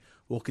family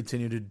will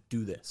continue to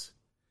do this.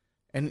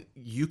 And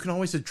you can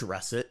always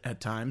address it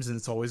at times, and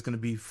it's always going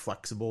to be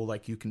flexible.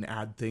 Like, you can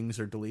add things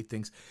or delete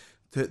things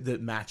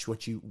that match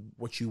what you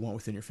want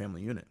within your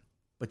family unit.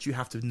 But you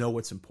have to know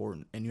what's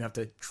important, and you have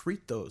to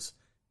treat those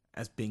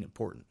as being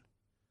important.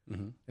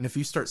 Mm-hmm. And if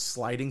you start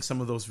sliding some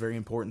of those very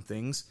important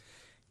things,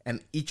 and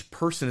each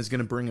person is going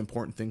to bring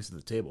important things to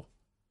the table,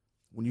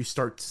 when you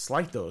start to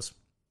slide those,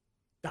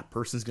 that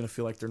person's going to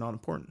feel like they're not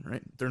important,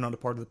 right? They're not a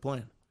part of the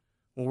plan.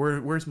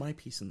 Well, where's my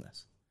piece in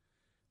this?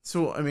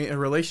 So, I mean, a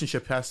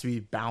relationship has to be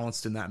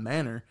balanced in that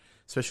manner,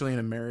 especially in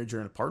a marriage or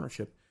in a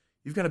partnership.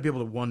 You've got to be able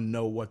to, 1,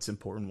 know what's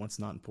important, what's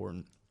not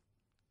important.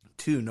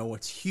 2, know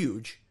what's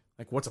huge,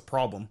 like what's a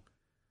problem,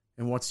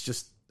 and what's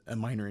just a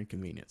minor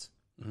inconvenience.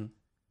 Mm-hmm.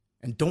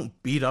 And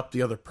don't beat up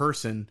the other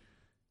person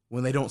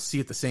when they don't see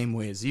it the same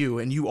way as you.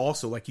 And you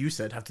also, like you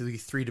said, have to be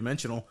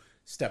 3-dimensional,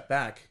 step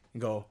back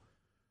and go,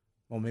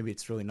 well, maybe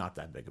it's really not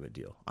that big of a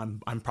deal.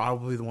 I'm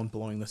probably the one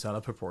blowing this out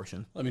of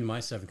proportion. I mean, my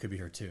 7 could be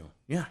her too.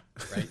 Yeah.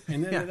 Right.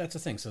 And then that's the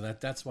thing. So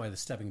that's why the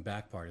stepping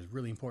back part is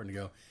really important to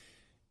go,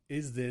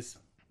 is this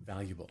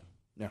valuable?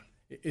 Yeah.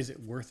 Is it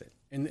worth it?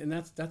 And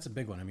that's a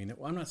big one. I mean,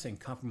 I'm not saying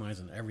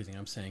compromise on everything.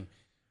 I'm saying,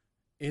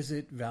 is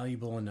it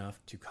valuable enough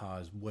to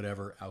cause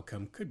whatever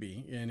outcome could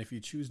be? And if you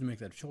choose to make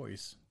that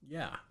choice,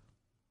 yeah,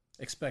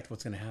 expect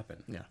what's going to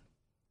happen. Yeah.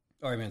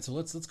 All right, man. So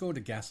let's go into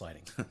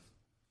gaslighting.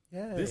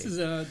 Yeah. This is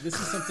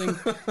something,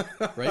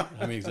 right?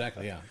 I mean,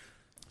 exactly. Yeah.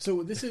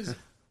 So this is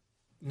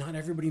not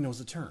everybody knows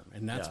the term,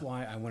 and that's Yeah.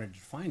 why I wanted to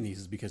define these,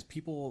 is because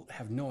people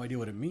have no idea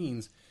what it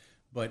means.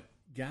 But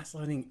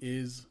gaslighting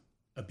is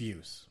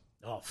abuse,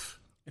 Oh,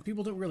 and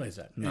people don't realize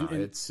that. no,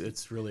 and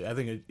it's really. I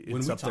think when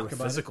it's we up there talk with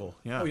about physical.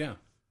 Yeah. oh yeah,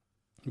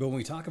 but when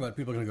we talk about it,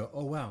 people are going to go,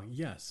 oh wow,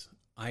 yes,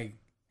 I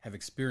have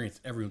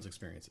experienced everyone's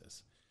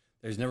experiences.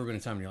 There's never been a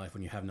time in your life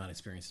when you have not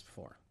experienced it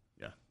before.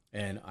 Yeah.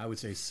 And I would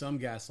say some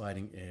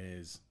gaslighting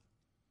is,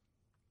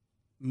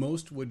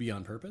 most would be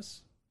on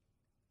purpose,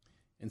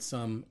 and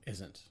some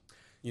isn't.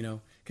 You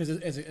know, because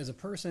as a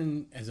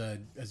person, as a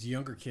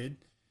younger kid,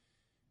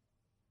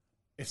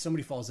 if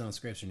somebody falls down and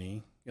scrapes your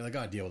knee, you're like,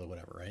 oh, deal with it,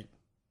 whatever, right?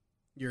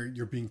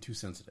 You're being too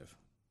sensitive.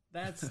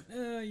 That's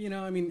you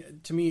know, I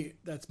mean, to me,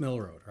 that's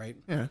middle road, right?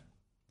 Yeah.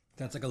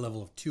 That's like a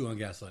level of 2 on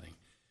gaslighting.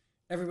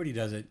 Everybody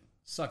does it.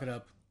 Suck it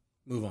up.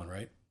 Move on,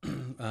 right?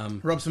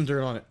 Rub some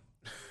dirt on it.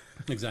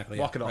 Exactly.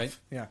 Walk it off. Right?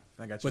 Yeah,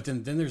 I got you. But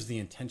then there's the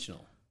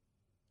intentional,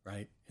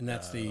 right? And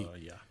that's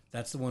yeah.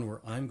 that's the one where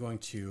I'm going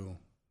to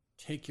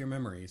take your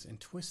memories and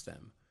twist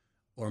them,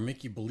 or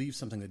make you believe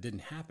something that didn't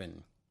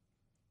happen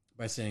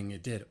by saying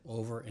it did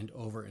over and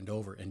over and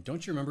over. And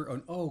don't you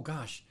remember? Oh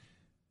gosh,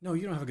 no,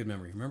 you don't have a good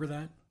memory. Remember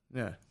that?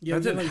 Yeah. Yeah,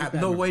 That didn't like happen.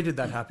 bad No memory. way did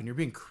that happen. You're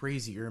being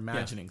crazy. You're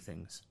imagining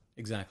things.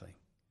 Exactly.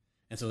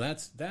 And so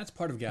that's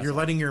part of gaslighting. You're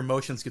letting your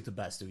emotions get the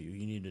best of you.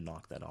 You need to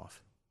knock that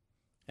off.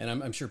 And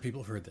I'm sure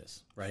people have heard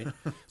this, right?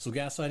 So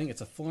gaslighting,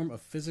 it's a form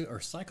of physical or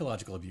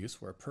psychological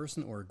abuse where a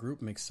person or a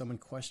group makes someone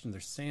question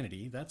their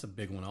sanity. That's a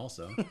big one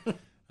also.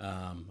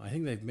 I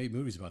think they've made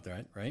movies about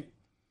that, right?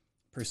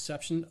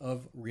 Perception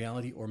of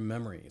reality or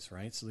memories,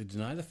 right? So they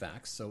deny the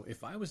facts. So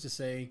if I was to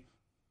say,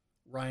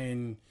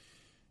 Ryan,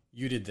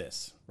 you did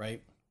this,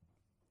 right?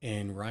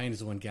 And Ryan is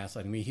the one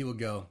gaslighting me, he would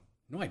go,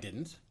 no, I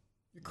didn't.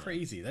 You're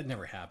crazy. That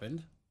never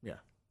happened, Yeah.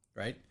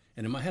 right?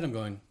 And in my head, I'm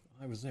going,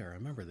 I was there. I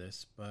remember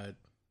this, but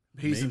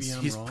He's maybe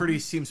I'm wrong.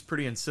 seems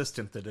pretty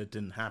insistent that it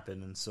didn't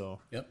happen, and so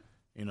Yep.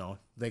 you know,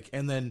 like,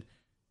 and then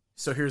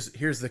so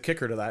here's the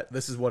kicker to that.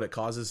 This is what it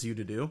causes you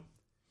to do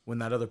when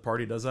that other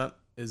party does that,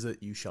 is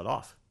that you shut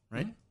off,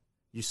 right? Mm-hmm.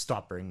 You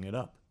stop bringing it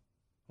up.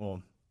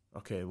 Well,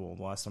 okay, well,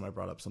 the last time I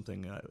brought up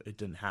something, it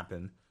didn't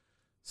happen.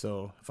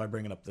 So if I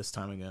bring it up this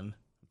time again,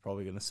 I'm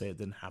probably going to say it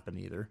didn't happen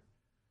either.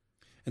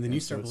 And then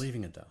you so start it's-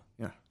 believing it, though.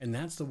 Yeah. And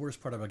that's the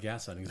worst part about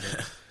gaslighting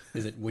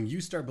is that when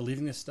you start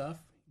believing this stuff,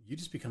 you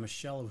just become a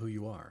shell of who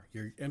you are.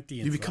 You're empty.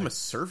 You become a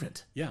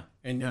servant. yeah,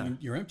 and Yeah.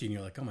 you're empty, and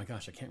you're like, oh my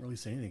gosh, I can't really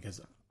say anything because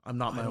I'm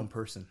not my own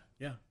person.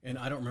 yeah, and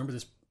I don't remember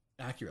this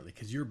accurately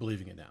because you're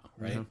believing it now,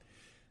 right?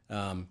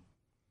 Mm-hmm.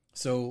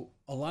 So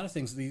a lot of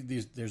things,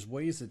 there's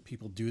ways that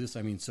people do this.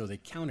 I mean, so they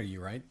counter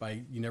you, right?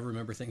 By you never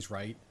remember things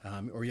right,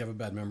 or you have a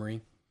bad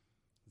memory.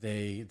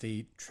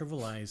 They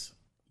trivialize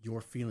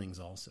your feelings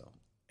also.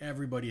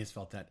 Everybody has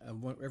felt that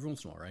every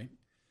once in a while, right?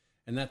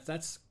 And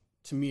that's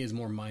to me is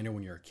more minor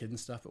when you're a kid and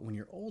stuff. But when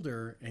you're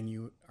older and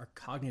you are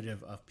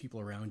cognitive of people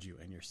around you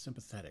and you're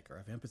sympathetic or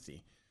have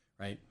empathy,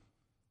 right?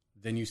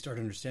 Then you start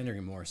understanding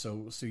it more.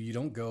 So you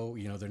don't go,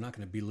 they're not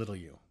going to belittle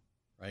you,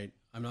 right?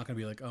 I'm not going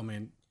to be like, oh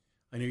man,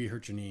 I know you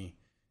hurt your knee.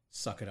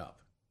 Suck it up.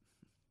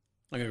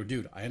 I'm going to go,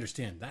 dude, I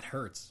understand. That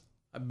hurts.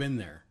 I've been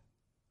there.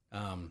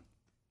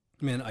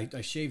 Man,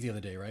 I shaved the other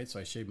day, right? So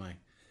I shaved my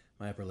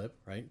upper lip,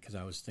 right? Because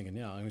I was thinking,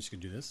 yeah, I'm just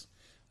going to do this.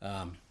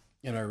 And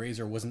my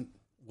razor wasn't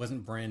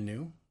brand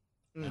new.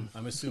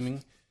 I'm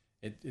assuming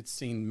it's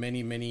seen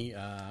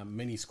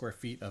many square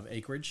feet of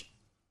acreage.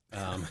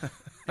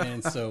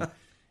 And so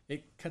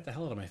it cut the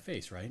hell out of my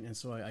face, right? And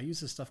so I use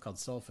this stuff called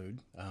Cell Food.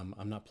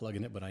 I'm not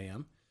plugging it, but I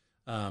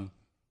am.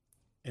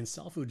 And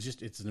Cell Food,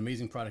 it's an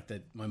amazing product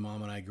that my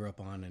mom and I grew up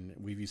on and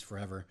we've used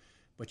forever.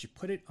 But you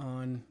put it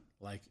on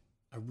like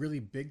a really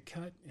big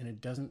cut and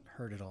it doesn't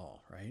hurt at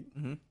all, right?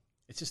 Mm-hmm.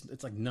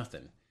 It's like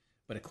nothing,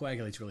 but it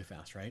coagulates really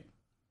fast, right?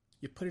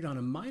 You put it on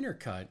a minor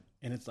cut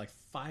and it's like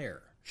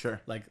fire.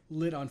 Sure. Like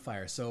lit on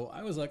fire. So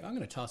I was like, I'm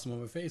going to toss them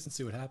on my face and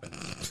see what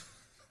happens.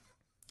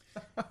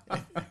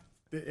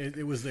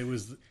 It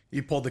was.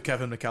 You pulled the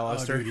Kevin Oh,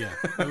 McAllister. dude, yeah.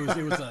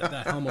 It was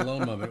that Home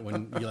Alone moment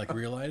when you like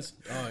realize,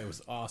 oh, it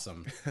was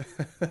awesome.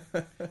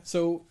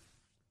 So,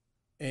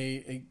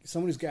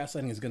 someone who's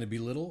gaslighting is going to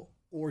belittle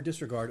or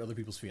disregard other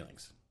people's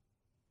feelings.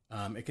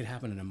 It could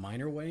happen in a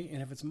minor way,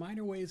 and if it's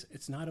minor ways,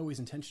 it's not always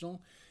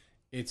intentional.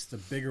 It's the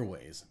bigger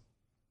ways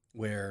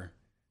where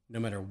no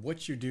matter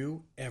what you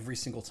do, every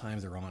single time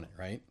they're on it,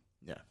 right?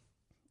 Yeah.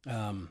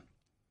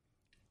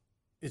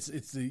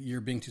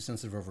 You're being too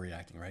sensitive,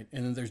 overreacting, right?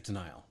 And then there's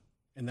denial.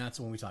 And that's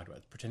when we talked about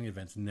it. Pretending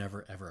events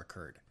never, ever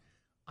occurred.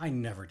 I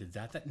never did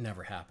that. That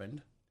never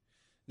happened.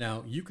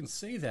 Now, you can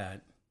say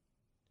that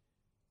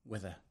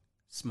with a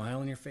smile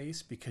on your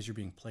face because you're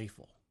being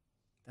playful.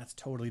 That's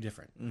totally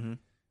different.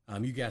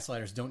 Mm-hmm. You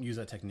gaslighters, don't use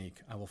that technique.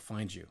 I will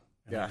find you.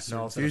 And Yeah. I'll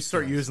No, if set you up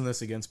start skills. using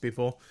this against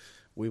people,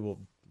 we will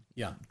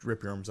Yeah,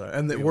 rip your arms out.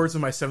 And the words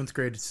of my 7th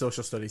grade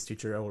social studies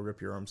teacher, I will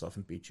rip your arms off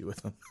and beat you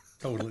with them.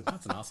 totally.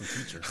 That's an awesome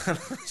teacher.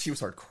 She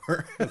was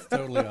hardcore. That's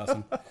totally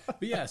awesome.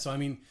 But yeah, so I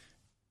mean,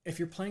 if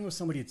you're playing with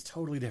somebody, it's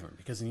totally different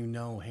because then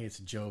hey, it's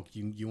a joke.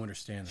 You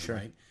understand them, Sure.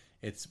 right?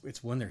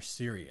 It's when they're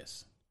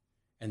serious,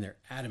 and they're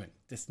adamant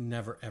this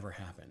never ever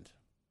happened.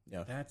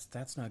 Yeah.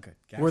 That's not good.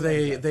 Or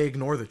Gaslighting they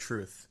ignore the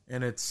truth,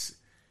 and it's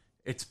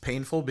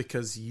painful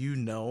because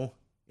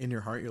in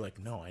your heart you're like,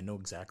 no, I know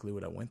exactly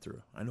what I went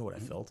through. I know what I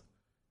felt,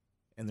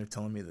 and they're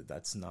telling me that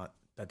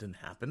that didn't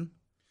happen.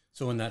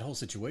 So in that whole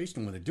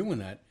situation, when they're doing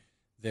that,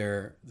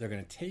 they're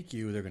going to take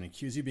you. They're going to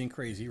accuse you of being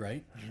crazy,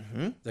 right?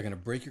 Mm-hmm. They're going to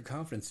break your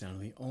confidence down.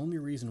 And the only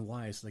reason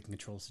why is so they can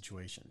control the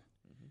situation.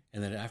 Mm-hmm.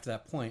 And then after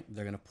that point,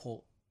 they're going to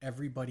pull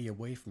everybody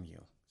away from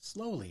you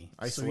slowly,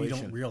 Isolation. so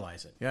you don't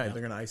realize it. Yeah,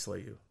 they're going to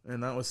isolate you,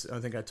 and that was, I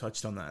think I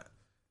touched on that,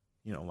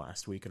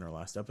 last week in our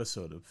last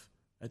episode of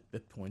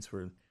at points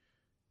where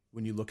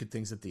when you look at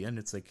things at the end,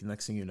 it's like the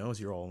next thing you know is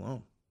you're all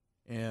alone,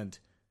 and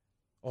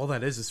all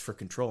that is for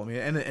control. I mean,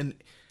 and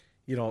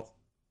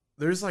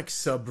there's like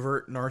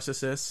subvert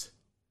narcissists.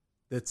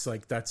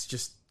 That's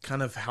just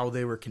kind of how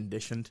they were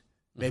conditioned.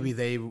 Maybe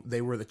they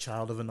were the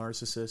child of a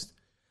narcissist,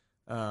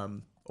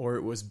 or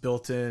it was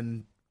built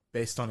in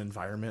based on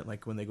environment,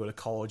 like when they go to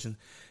college.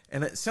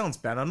 And it sounds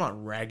bad. I'm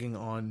not ragging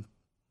on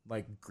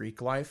like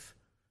Greek life,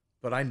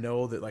 but I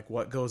know that like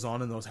what goes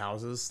on in those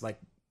houses, like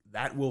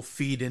that will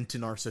feed into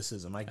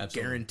narcissism. I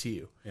Absolutely. guarantee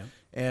you. Yeah.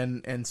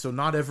 And so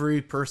not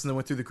every person that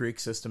went through the Greek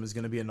system is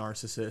going to be a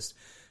narcissist,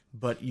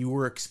 but you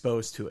were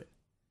exposed to it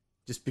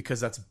just because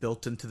that's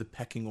built into the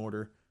pecking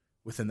order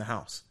within the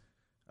house.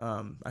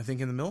 I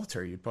think in the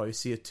military, you'd probably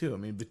see it too. I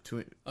mean,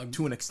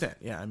 to an extent.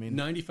 Yeah. I mean,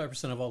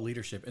 95% of all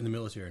leadership in the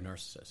military are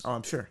narcissists. Oh,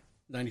 I'm sure.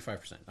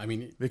 95%. I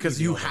mean,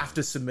 because you have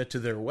to submit to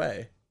their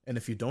way. And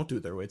if you don't do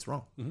it their way, it's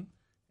wrong. Mm-hmm.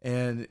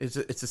 And it's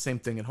the same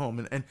thing at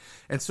home.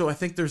 And so I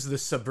think there's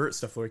this subvert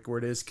stuff like where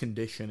it is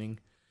conditioning.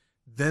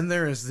 Then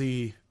there is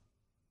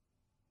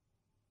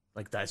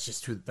that's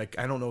just who, like,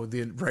 I don't know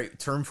the right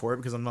term for it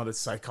because I'm not a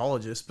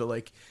psychologist, but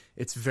like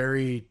it's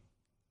very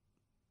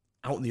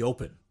out in the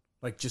open,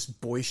 like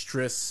just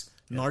boisterous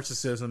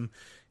narcissism.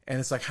 And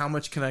it's like, how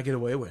much can I get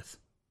away with?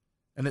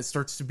 And it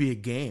starts to be a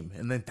game.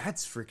 And then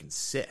that's freaking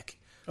sick.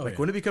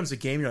 When it becomes a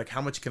game, you're like,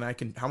 how much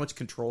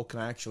control can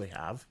I actually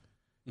have?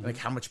 Mm-hmm. Like,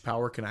 how much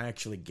power can I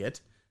actually get?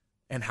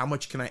 And how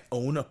much can I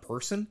own a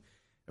person?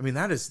 I mean,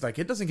 that is like,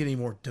 it doesn't get any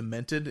more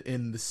demented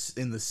in the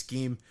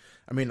scheme.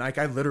 I mean, like,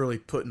 I literally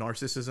put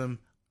narcissism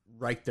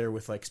right there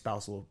with like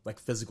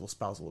physical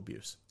spousal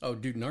abuse. Oh,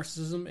 dude,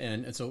 narcissism.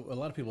 And so a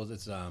lot of people,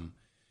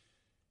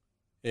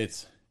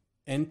 it's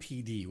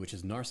NPD, which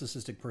is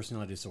narcissistic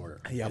personality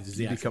disorder. Yeah. It's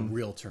the actual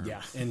real term.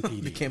 Yeah.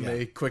 NPD. Became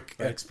a quick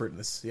expert in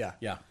this. Yeah.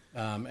 Yeah.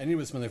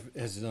 Anyone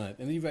has done it.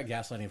 And then you've got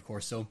gaslighting, of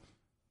course. So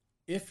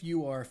if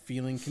you are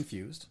feeling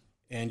confused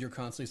and you're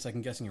constantly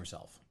second guessing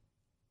yourself,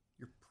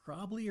 you're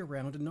probably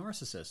around a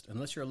narcissist.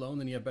 Unless you're alone,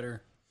 then you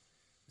better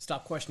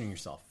stop questioning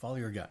yourself. Follow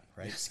your gut,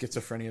 right?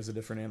 Schizophrenia is a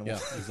different animal. Yeah,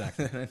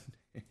 exactly.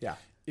 Yeah.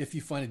 If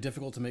you find it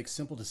difficult to make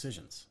simple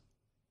decisions.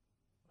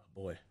 Oh,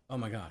 boy. Oh,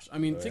 my gosh. I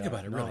mean, think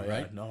about it, really,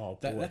 right? No,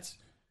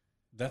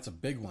 that's a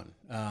big one.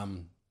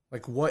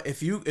 Like, what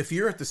if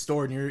you're at the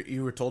store and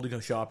you were told to go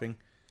shopping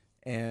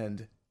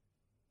and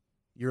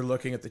you're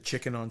looking at the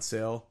chicken on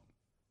sale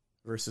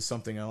versus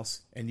something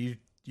else, and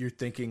you're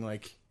thinking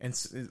like, and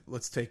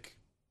let's take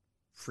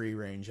free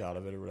range out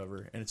of it or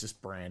whatever, and it's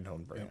just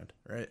home brand,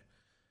 right?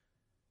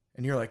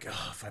 And you're like,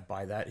 oh, if I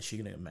buy that, is she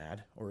gonna get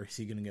mad, or is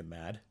he gonna get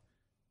mad?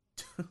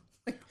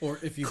 Or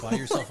if you buy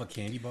yourself a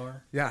candy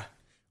bar, yeah,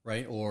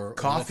 right, or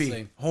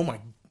coffee. Oh my!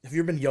 Have you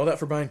ever been yelled at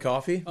for buying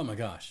coffee? Oh my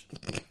gosh,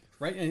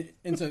 right?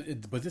 And so,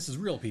 but this is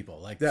real people.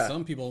 Like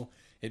some people,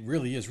 it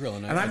really is real.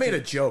 And I made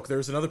a joke. There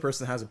was another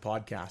person that has a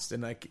podcast,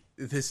 and like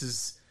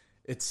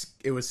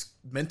it was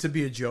meant to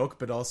be a joke,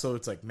 but also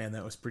it's like, man,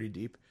 that was pretty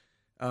deep.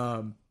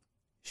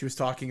 She was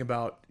talking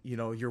about,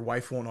 your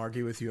wife won't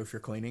argue with you if you're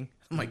cleaning.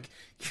 I'm like,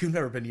 you've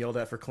never been yelled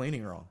at for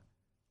cleaning wrong.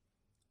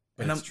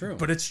 But it's true.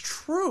 But it's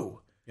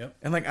true. Yep.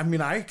 And like, I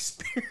mean, I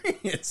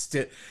experienced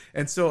it.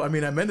 And so, I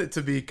mean, I meant it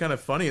to be kind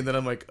of funny. And then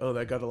I'm like, oh,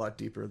 that got a lot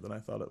deeper than I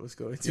thought it was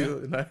going to. Yeah.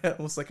 And I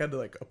almost like had to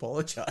like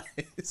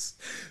apologize.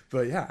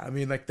 But yeah, I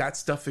mean, like that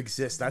stuff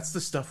exists. That's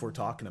the stuff we're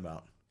talking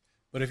about.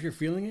 But if you're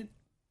feeling it,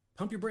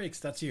 pump your brakes.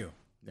 That's you.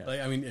 Yeah. Like,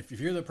 I mean, if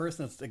you're the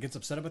person that gets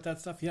upset about that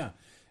stuff, yeah,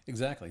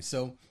 exactly.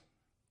 So,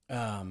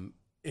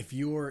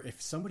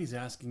 if somebody's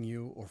asking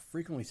you or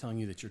frequently telling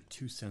you that you're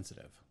too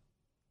sensitive,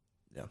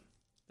 yeah,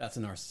 that's a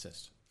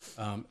narcissist.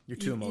 You're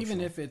too emotional.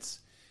 Even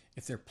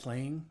if they're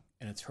playing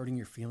and it's hurting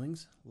your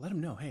feelings, let them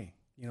know, hey,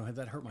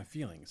 that hurt my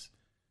feelings.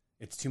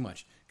 It's too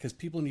much, because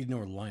people need to know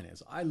where the line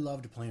is. I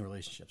love to play in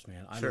relationships,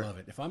 man. I love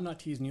it. If I'm not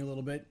teasing you a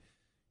little bit,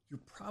 you're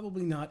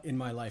probably not in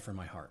my life or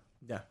my heart.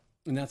 Yeah,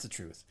 and that's the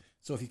truth.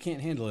 So if you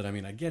can't handle it, I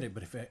mean, I get it.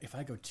 But if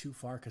I go too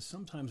far, because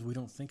sometimes we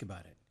don't think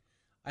about it.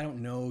 I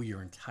don't know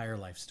your entire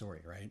life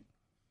story, right?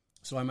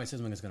 So I might say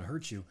something that's going to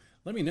hurt you.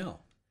 Let me know.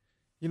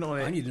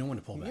 I need to know when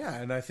to pull back. Yeah,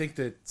 and I think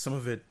that some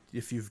of it,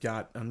 if you've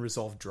got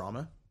unresolved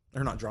drama,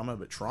 or not drama,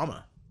 but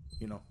trauma,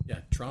 Yeah,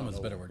 trauma is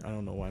a better word. I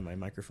don't know why my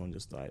microphone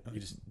just died. You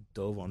just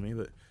dove on me,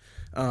 but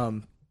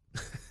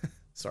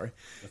sorry.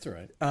 That's all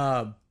right.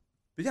 But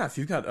yeah, if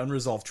you've got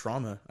unresolved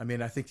trauma, I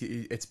mean, I think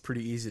it's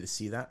pretty easy to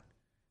see that.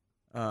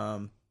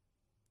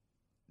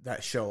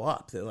 that show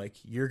up, that like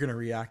you're going to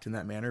react in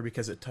that manner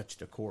because it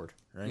touched a chord,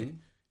 right?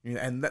 Mm-hmm.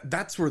 And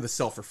that's where the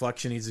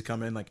self-reflection needs to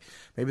come in. Like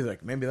maybe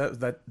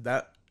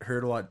that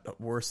hurt a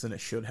lot worse than it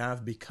should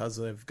have because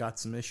I've got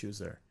some issues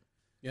there.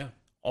 Yeah.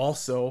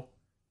 Also,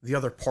 the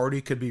other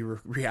party could be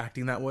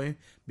reacting that way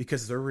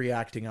because they're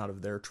reacting out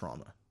of their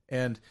trauma.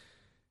 And,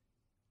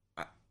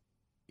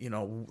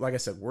 like I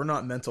said, we're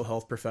not mental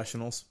health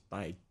professionals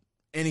by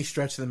any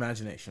stretch of the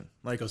imagination.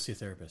 Like, Go see a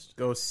therapist.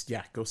 go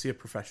see a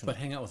professional. But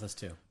hang out with us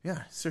too.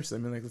 Yeah, seriously.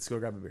 I mean, like, let's go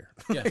grab a beer.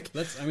 Yeah,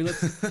 let's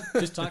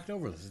just talk it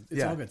over.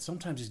 It's all good.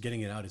 Sometimes just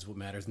getting it out is what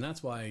matters, and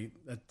that's why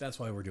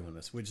we're doing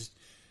this. We're just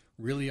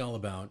really all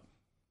about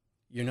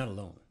you're not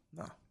alone.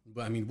 No,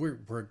 but I mean,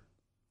 we're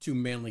two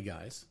manly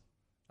guys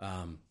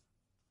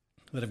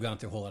that have gone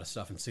through a whole lot of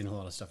stuff and seen a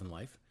lot of stuff in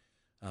life,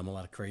 a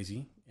lot of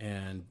crazy,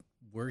 and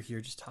we're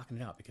here just talking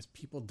it out because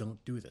people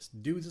don't do this.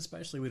 Dudes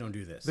especially, we don't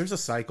do this. there's a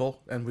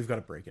cycle, and we've got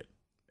to break it.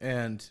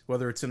 And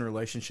whether it's in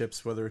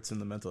relationships, whether it's in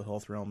the mental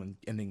health realm and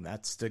ending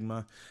that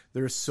stigma,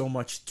 there's so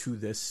much to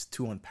this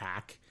to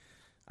unpack.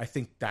 I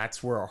think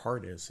that's where our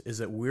heart is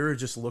that we're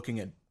just looking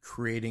at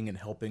creating and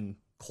helping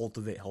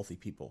cultivate healthy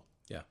people.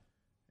 Yeah.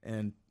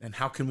 And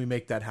how can we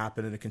make that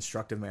happen in a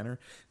constructive manner?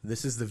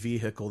 This is the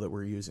vehicle that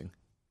we're using.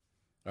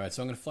 All right,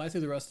 so I'm going to fly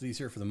through the rest of these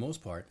here for the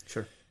most part.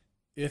 Sure.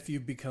 If you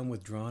become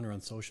withdrawn or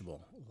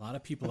unsociable, a lot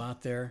of people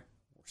out there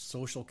were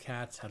social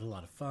cats, had a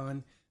lot of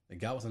fun. They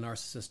got with a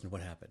narcissist, and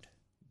what happened?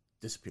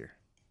 Disappear.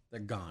 They're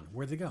gone.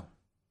 Where'd they go?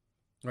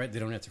 Right? They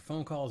don't answer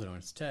phone calls. They don't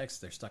answer texts.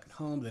 They're stuck at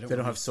home. They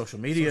don't have social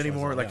media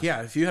anymore. Like,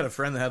 yeah, if you had a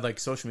friend that had like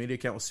social media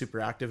account was super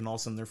active and all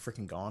of a sudden they're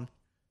freaking gone,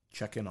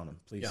 check in on them,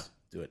 please. Yeah.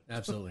 Do it.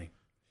 Absolutely.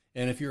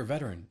 And if you're a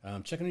veteran,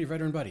 check in on your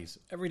veteran buddies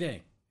every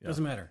day. Yeah.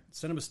 Doesn't matter.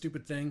 Send them a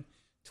stupid thing.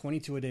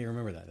 22 a day.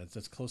 Remember that.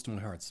 That's close to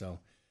my heart. So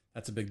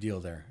that's a big deal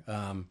there.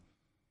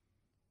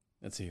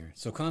 Let's see here.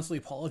 So constantly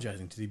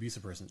apologizing to the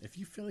abusive person. If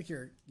you feel like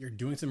you're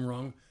doing something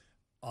wrong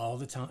all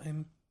the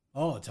time.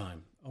 Oh,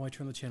 I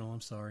turned the channel.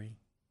 I'm sorry.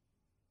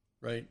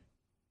 Right?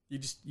 You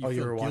you were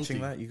feel watching guilty.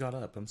 that? You got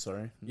up. I'm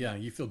sorry. Yeah,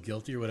 you feel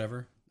guilty or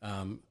whatever.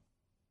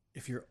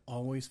 If you're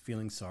always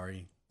feeling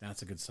sorry,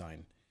 that's a good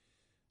sign.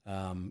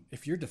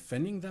 If you're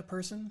defending that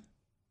person,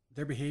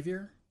 their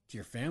behavior to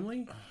your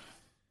family,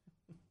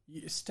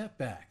 you step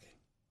back.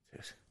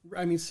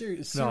 I mean,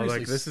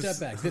 seriously, step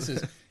back. This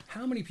is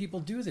how many people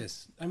do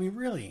this. I mean,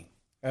 really.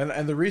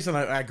 And the reason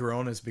I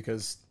groan is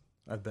because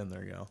I've been there,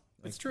 Like,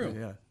 it's true.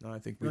 Yeah. No, I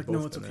think We're we like, both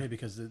no, it's been okay there.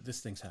 because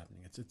this thing's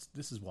happening.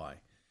 This is why.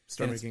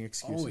 Start And it's making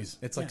excuses. always-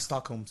 It's like yeah.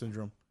 Stockholm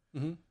syndrome.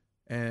 Mm-hmm.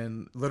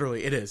 And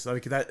literally it is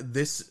like that.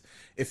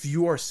 If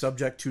you are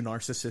subject to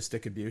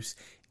narcissistic abuse,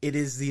 it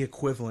is the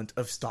equivalent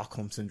of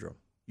Stockholm syndrome.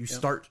 You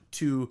start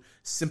to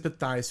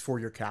sympathize for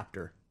your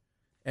captor.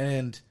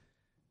 And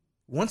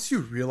once you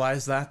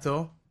realize that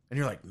though, and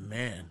you're like,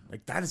 man,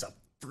 like that is a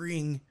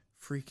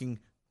freaking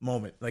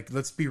moment. Like,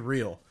 let's be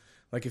real.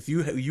 Like if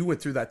you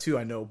went through that too,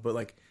 I know, but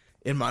like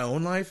in my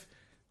own life,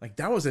 like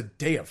that was a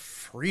day of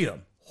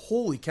freedom.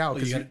 Holy cow.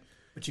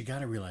 But you got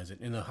to realize it.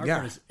 And the hard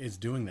part is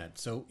doing that.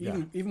 So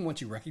even once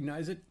you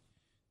recognize it,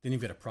 then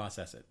you've got to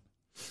process it.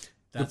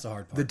 That's the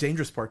hard part. The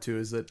dangerous part too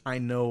is that I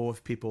know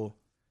of people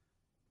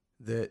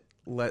that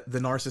the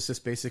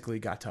narcissist basically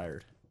got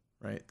tired,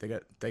 right?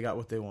 They got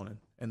what they wanted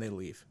and they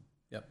leave.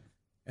 Yep.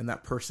 And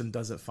that person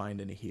doesn't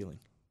find any healing.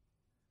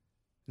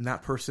 And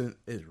that person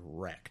is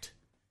wrecked.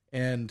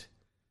 And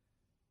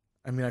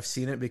I mean, I've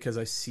seen it because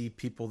I see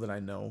people that I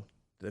know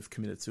that have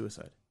committed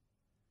suicide.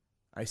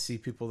 I see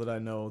people that I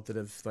know that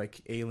have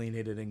like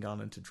alienated and gone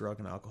into drug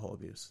and alcohol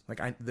abuse.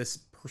 Like I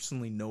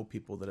personally know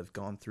people that have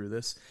gone through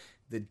this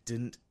that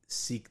didn't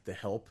seek the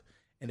help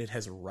and it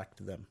has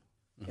wrecked them.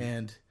 Mm-hmm.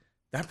 And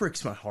that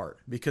breaks my heart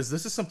because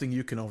this is something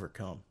you can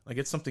overcome. Like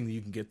it's something that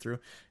you can get through.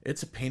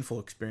 It's a painful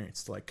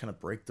experience to like kind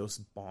of break those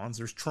bonds.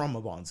 There's trauma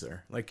bonds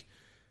there. Like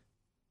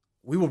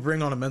we will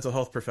bring on a mental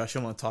health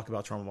professional and talk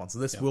about trauma bonds.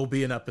 This will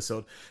be an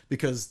episode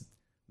because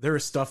there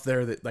is stuff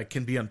there that like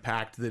can be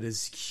unpacked that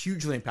is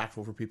hugely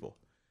impactful for people.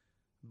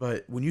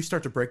 But when you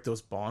start to break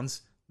those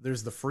bonds,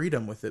 there's the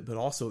freedom with it, but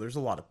also there's a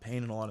lot of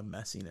pain and a lot of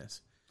messiness.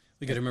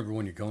 You got to remember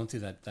when you're going through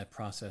that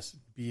process,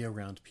 be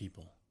around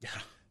people. Yeah.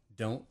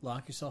 Don't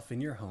lock yourself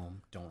in your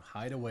home. Don't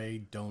hide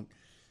away. Don't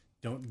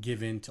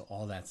give in to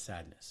all that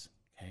sadness.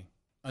 Okay.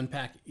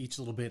 Unpack each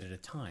little bit at a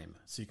time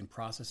so you can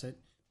process it.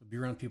 But be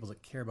around people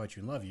that care about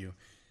you and love you,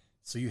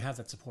 so you have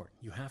that support.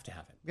 You have to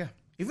have it. Yeah.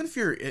 Even if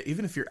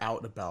you're out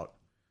and about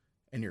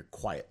and you're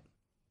quiet,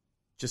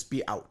 just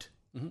be out.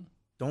 Mm-hmm.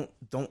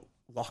 Don't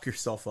lock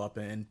yourself up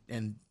and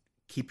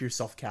keep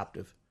yourself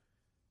captive.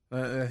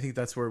 I think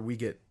that's where we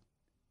get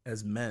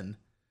as men.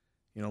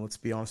 You know, let's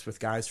be honest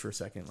with guys for a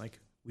second. Like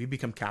we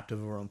become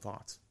captive of our own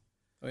thoughts.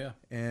 Oh yeah.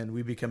 And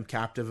we become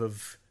captive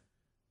of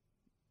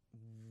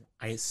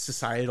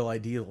societal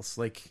ideals.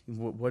 Like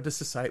what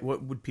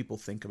would people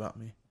think about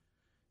me?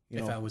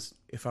 If I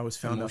was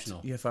found emotional.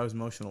 out, if I was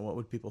emotional, what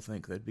would people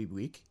think? That'd be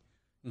weak.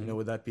 Mm-hmm. You know,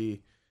 would that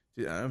be?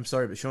 I'm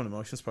sorry, but showing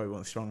emotion is probably one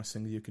of the strongest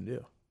things you can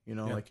do. You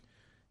know, like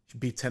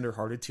be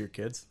tenderhearted to your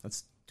kids.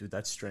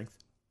 That's strength.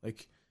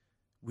 Like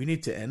we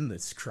need to end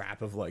this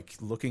crap of like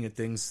looking at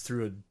things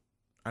through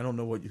I don't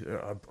know what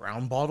a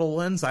brown bottle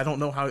lens. I don't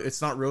know how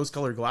it's not rose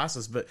colored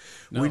glasses, but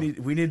No.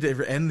 we need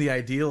to end the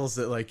ideals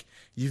that like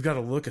you've got to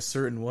look a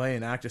certain way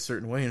and act a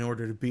certain way in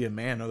order to be a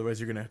man.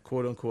 Otherwise, you're gonna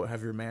quote unquote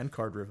have your man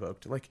card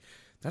revoked. Like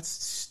that's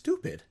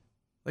stupid.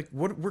 Like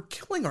what we're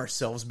killing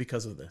ourselves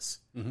because of this,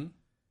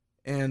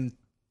 and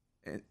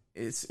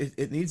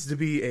it needs to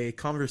be a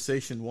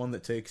conversation, one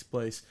that takes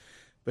place,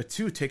 but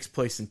two takes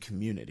place in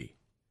community,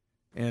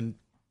 and.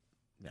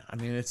 Yeah, I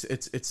mean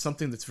it's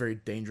something that's very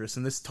dangerous,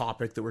 and this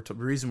topic that the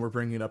reason we're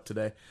bringing it up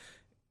today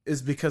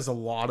is because a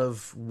lot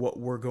of what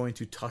we're going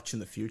to touch in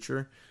the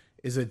future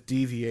is a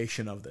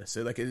deviation of this,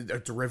 like a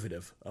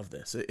derivative of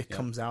this. It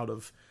comes out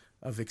of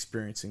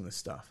experiencing this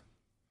stuff.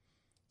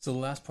 So the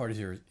last part is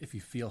here: if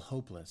you feel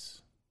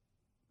hopeless,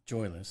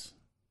 joyless,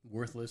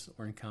 worthless,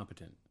 or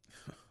incompetent,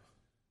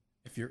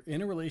 if you're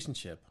in a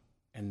relationship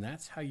and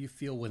that's how you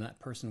feel when that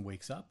person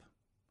wakes up,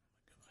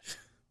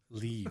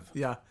 leave.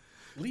 Yeah.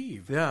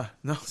 Leave. Yeah,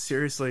 no,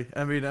 seriously.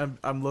 I mean,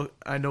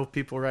 I know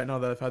people right now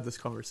that I've had this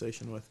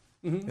conversation with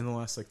in the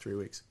last like 3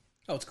 weeks.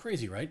 Oh, it's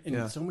crazy, right?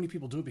 And so many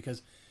people do it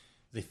because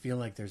they feel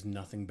like there's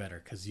nothing better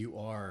because you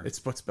are.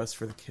 It's what's best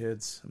for the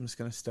kids. I'm just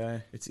gonna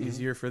stay. It's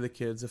easier for the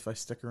kids if I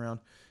stick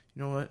around.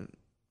 You know what?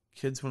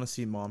 Kids want to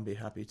see mom be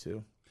happy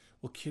too.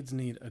 Well, kids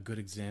need a good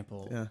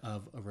example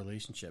of a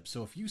relationship.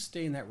 So if you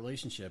stay in that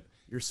relationship,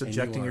 you're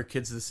subjecting your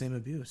kids to the same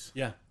abuse.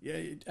 Yeah,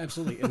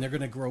 absolutely. And they're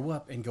going to grow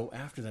up and go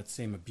after that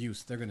same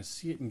abuse. They're going to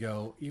see it and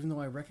go, even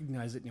though I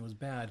recognize it and it was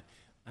bad,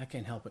 I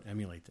can't help but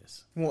emulate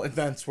this. Well,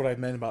 that's what I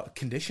meant about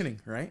conditioning,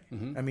 right?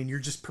 I mean, you're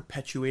just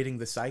perpetuating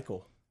the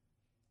cycle.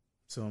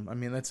 So, I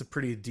mean, that's a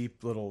pretty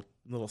deep little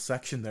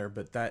section there,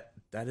 but that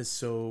is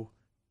so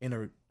in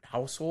a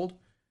household.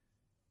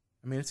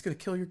 I mean, it's going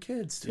to kill your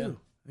kids too. Yeah.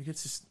 Like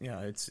it's just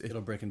it'll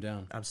break them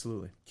down.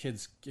 Absolutely.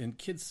 Kids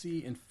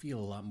see and feel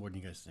a lot more than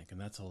you guys think, and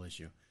that's the whole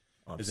issue.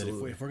 Absolutely. Is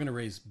that if we're going to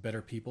raise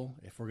better people,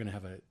 if we're going to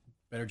have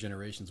better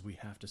generations, we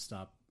have to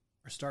start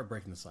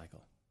breaking the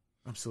cycle.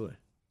 Absolutely.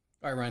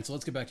 All right, Ryan. So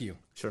let's get back to you.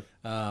 Sure.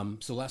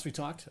 So last we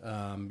talked,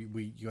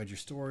 you had your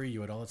story,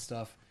 you had all that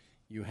stuff,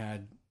 you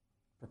had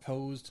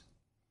proposed,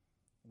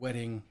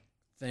 wedding,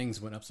 things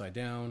went upside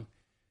down.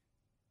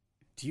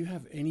 Do you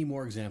have any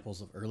more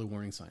examples of early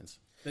warning signs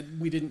that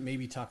we didn't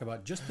maybe talk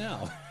about just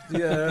now?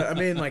 Yeah, I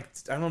mean, like,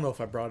 I don't know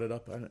if I brought it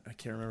up. I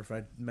can't remember if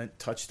I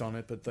touched on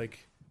it, but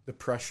like the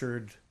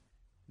pressured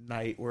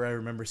night where I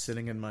remember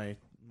sitting in my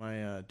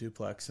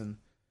duplex and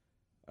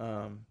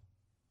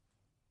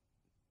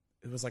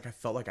it was like I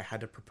felt like I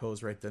had to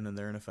propose right then and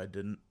there, and if I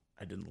didn't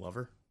love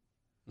her.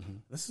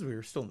 We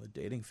were still in the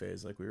dating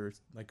phase. Like we were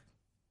like,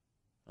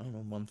 I don't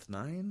know, month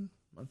 9,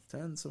 month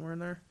 10, somewhere in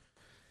there,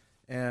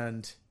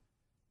 and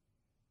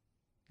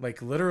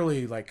like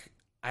literally like.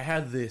 I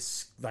had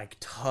this like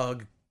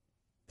tug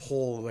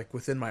pull like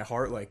within my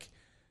heart, like,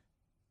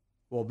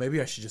 well, maybe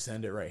I should just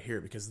end it right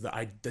here because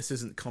this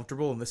isn't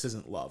comfortable and this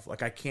isn't love.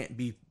 Like I can't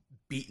be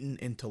beaten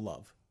into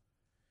love,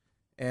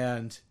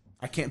 and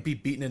I can't be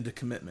beaten into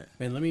commitment.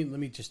 Man, let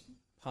me just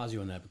pause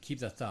you on that, but keep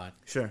that thought.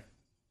 Sure.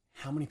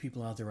 How many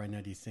people out there right now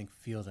do you think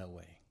feel that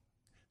way?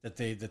 That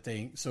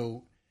they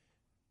so.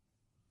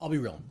 I'll be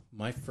real.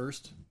 My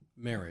first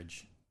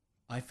marriage,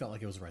 I felt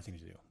like it was the right thing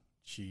to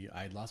do.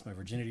 I had lost my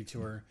virginity to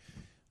her.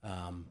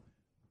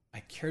 I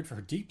cared for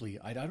her deeply.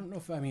 I don't know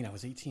if, I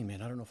was 18,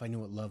 man. I don't know if I knew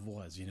what love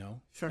was, you know?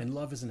 Sure. And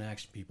love is an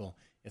action, people.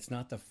 It's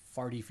not the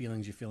farty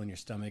feelings you feel in your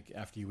stomach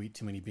after you eat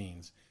too many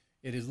beans.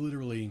 It is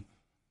literally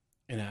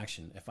an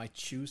action. If I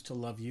choose to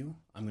love you,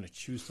 I'm going to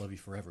choose to love you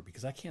forever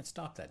because I can't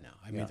stop that now.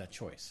 I made that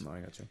choice. No,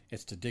 I got you.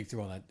 It's to dig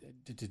through all that,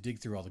 to dig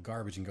through all the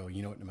garbage and go,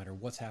 you know what, no matter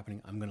what's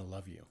happening, I'm going to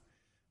love you.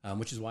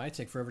 Which is why I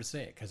take forever to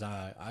say it because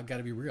I've got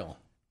to be real.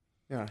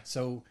 Yeah.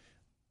 So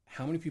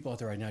how many people out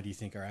there right now do you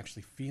think are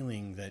actually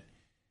feeling that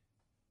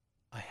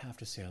I have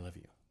to say I love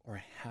you, or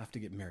I have to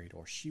get married,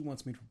 or she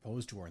wants me to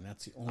propose to her, and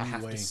that's the only way. I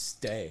have to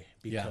stay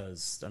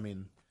because,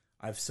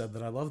 I've said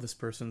that I love this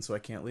person, so I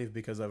can't leave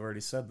because I've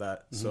already said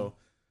that. So,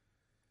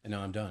 and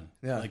now I'm done.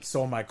 Yeah.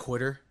 So am I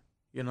quitter?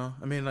 You know,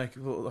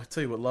 I'll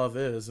tell you what love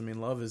is.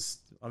 Love is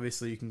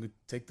obviously you can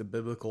take the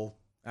biblical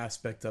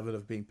aspect of it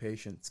of being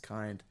patient. It's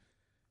kind.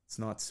 It's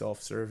not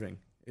self-serving.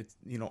 It's,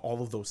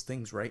 all of those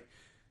things, right?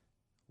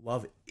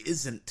 Love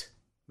isn't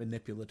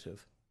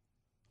manipulative.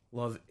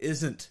 Love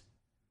isn't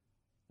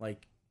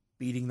like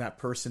beating that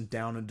person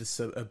down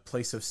into a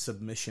place of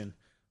submission.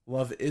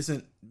 Love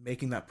isn't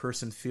making that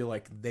person feel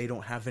like they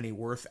don't have any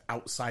worth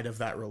outside of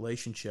that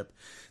relationship.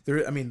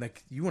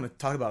 You want to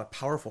talk about a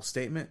powerful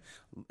statement.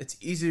 It's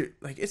easier,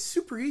 it's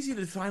super easy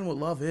to define what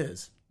love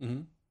is.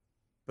 Mm-hmm.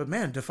 But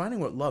man, defining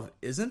what love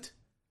isn't.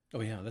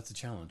 Oh yeah, that's a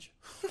challenge.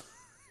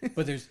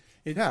 But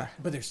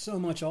there's so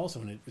much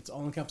also in it. It's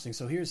all encompassing.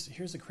 So here's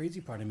the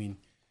crazy part.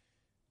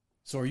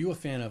 So are you a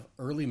fan of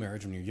early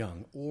marriage when you're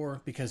young,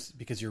 or because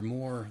you're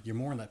more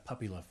in that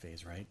puppy love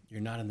phase, right?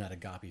 You're not in that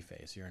agape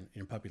phase. You're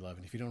in puppy love,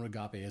 and if you don't know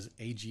what agape is,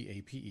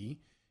 AGAPE,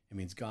 it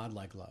means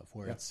God-like love,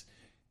 where it's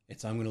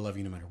I'm going to love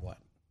you no matter what.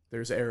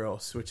 There's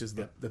Eros, which is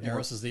the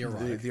Eros is the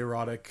erotic. the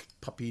erotic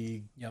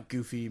puppy, Yep.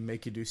 goofy,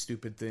 make you do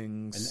stupid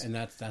things, And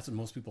that's what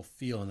most people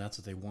feel, and that's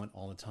what they want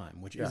all the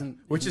time, which is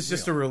isn't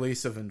just a real.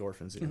 release of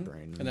endorphins in your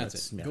brain, And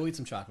that's it. Yeah. Go eat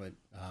some chocolate.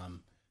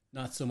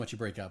 Not so much a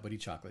breakout, but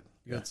eat chocolate.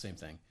 You got the same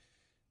thing.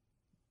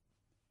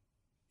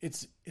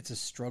 It's a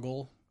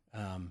struggle.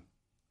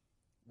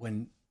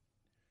 When,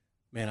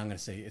 man, I'm going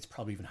to say it's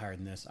probably even higher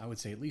than this. I would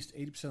say at least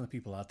 80% of the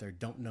people out there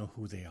don't know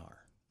who they are,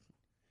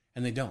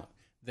 and they don't.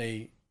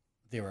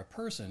 They're a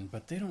person,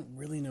 but they don't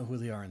really know who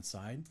they are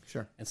inside.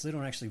 Sure. And so they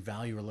don't actually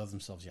value or love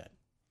themselves yet.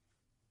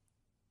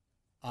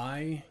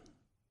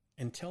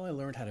 Until I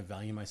learned how to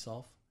value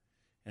myself,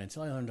 and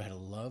until I learned how to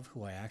love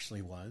who I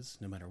actually was,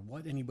 no matter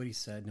what anybody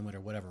said, no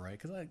matter whatever, right?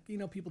 Because,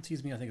 people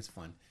tease me. I think it's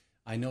fun.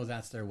 I know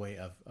that's their way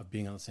of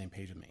being on the same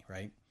page with me,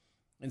 right?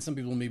 And some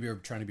people maybe are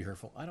trying to be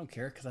hurtful. I don't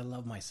care because I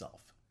love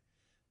myself.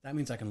 That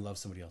means I can love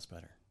somebody else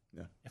better.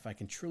 Yeah. If I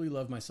can truly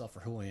love myself for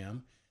who I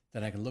am,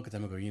 then I can look at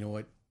them and go, you know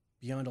what?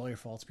 Beyond all your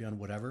faults, beyond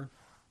whatever,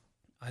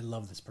 I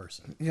love this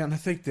person. Yeah, and I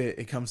think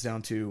that it comes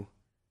down to,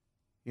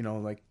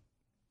 like,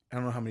 I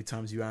don't know how many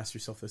times you ask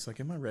yourself this, like,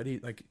 am I ready?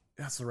 Like,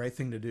 that's the right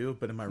thing to do,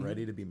 but am I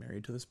ready to be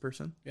married to this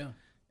person? Yeah.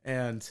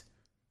 And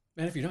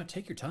if you're not,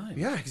 take your time.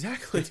 Yeah,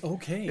 exactly. It's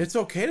okay. It's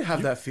okay to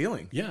have that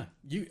feeling. Yeah.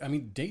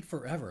 Date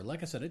forever.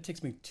 Like I said, it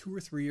takes me 2 or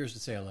 3 years to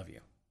say I love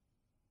you.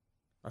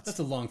 That's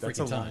a long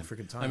freaking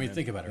time. Man.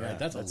 Think about it, right?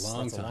 That's a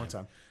long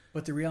time.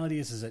 But the reality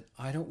is that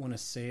I don't want to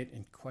say it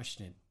and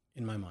question it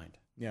in my mind.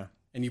 Yeah.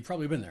 And you've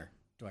probably been there.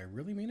 Do I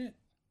really mean it?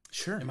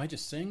 Sure. Am I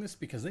just saying this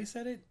because they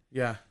said it?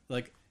 Yeah.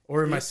 Like,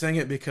 or am I saying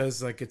it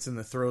because like it's in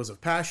the throes of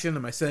passion?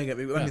 Am I saying it? I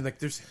mean, like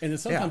there's. And then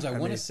sometimes I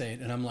want to say it,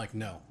 and I'm like,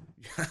 no,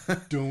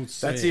 don't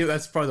say it.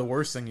 That's probably the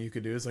worst thing you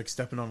could do is like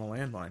stepping on a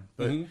landmine.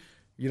 But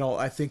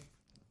I think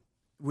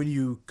when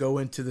you go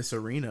into this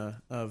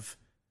arena of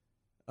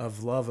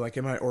love, like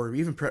or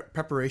even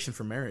preparation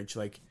for marriage,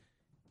 like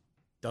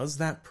does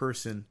that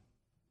person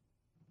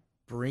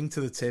bring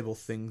to the table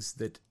things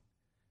that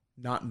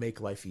not make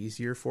life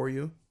easier for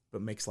you,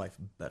 but makes life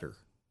better?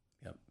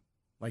 Yep.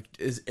 Like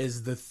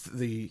is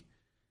the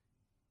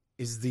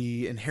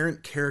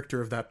inherent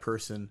character of that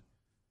person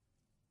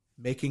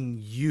making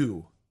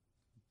you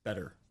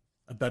better,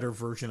 a better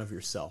version of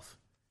yourself?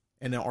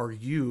 And are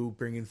you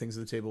bringing things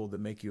to the table that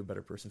make you a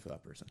better person for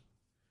that person?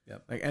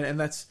 Yep. Like, and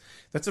that's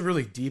a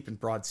really deep and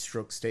broad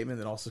stroke statement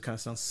that also kind of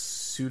sounds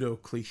pseudo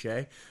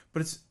cliche,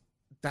 but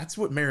that's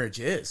what marriage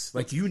is.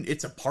 Like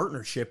it's a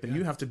partnership, and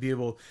you have to be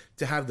able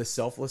to have the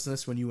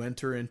selflessness when you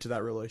enter into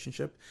that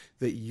relationship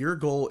that your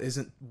goal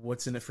isn't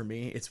what's in it for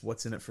me, it's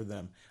what's in it for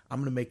them. I'm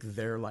going to make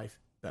their life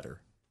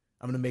better.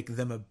 I'm going to make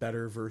them a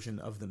better version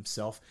of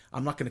themselves.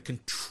 I'm not going to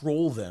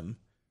control them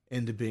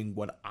into being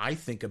what I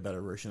think a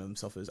better version of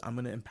themselves is. I'm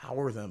going to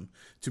empower them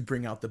to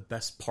bring out the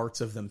best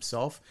parts of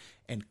themselves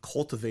and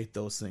cultivate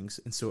those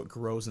things, and so it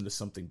grows into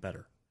something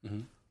better.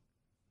 Mm-hmm.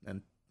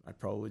 And I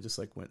probably just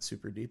like went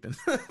super deep, and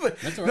but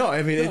that's all right. No,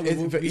 I mean,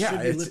 we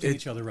should be lifting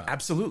each other up.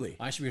 Absolutely,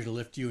 I should be able to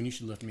lift you, and you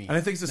should lift me. And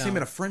I think it's the same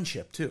in a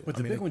friendship too. But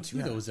the big one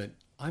too, though, is that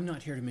I'm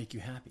not here to make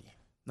you happy.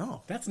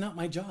 No, that's not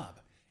my job.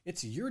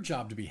 It's your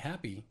job to be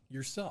happy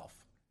yourself.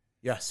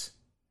 Yes.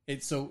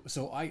 So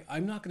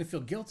I'm not going to feel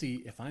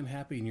guilty if I'm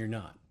happy and you're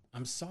not.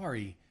 I'm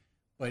sorry,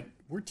 but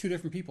we're two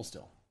different people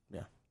still.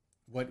 Yeah.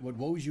 What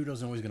woes you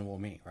doesn't always going to woe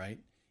me, right?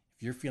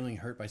 If you're feeling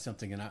hurt by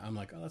something and I'm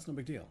like, oh, that's no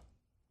big deal.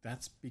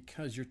 That's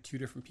because you're two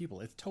different people.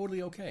 It's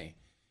totally okay.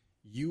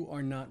 You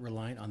are not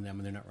reliant on them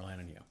and they're not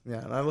reliant on you. Yeah,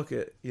 and I look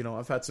at,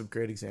 I've had some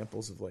great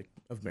examples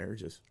of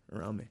marriages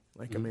around me.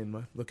 Like, I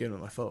mean, looking at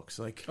my folks,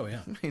 like, oh yeah.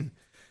 I mean,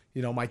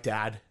 my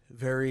dad,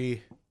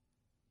 very,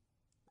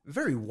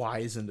 very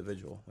wise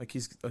individual. Like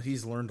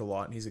he's learned a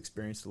lot and he's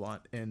experienced a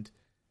lot and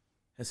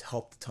has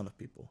helped a ton of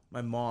people.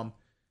 My mom,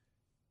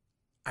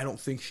 I don't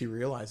think she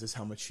realizes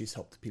how much she's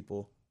helped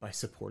people by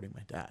supporting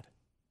my dad.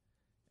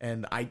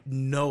 And I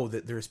know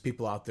that there's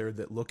people out there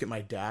that look at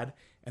my dad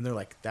and they're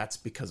like, that's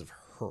because of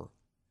her.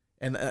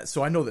 And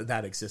so I know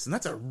that exists. And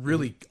that's a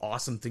really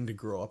awesome thing to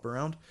grow up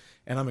around.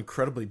 And I'm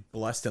incredibly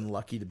blessed and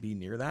lucky to be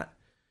near that.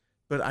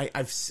 But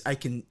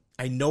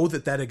I know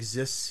that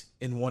exists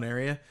in one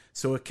area,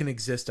 so it can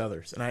exist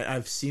others. And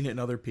I've seen it in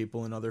other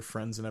people and other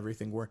friends and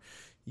everything where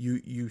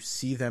you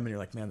see them and you're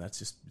like, man,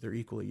 they're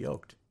equally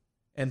yoked.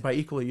 And by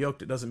equally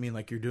yoked, it doesn't mean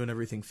like you're doing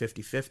everything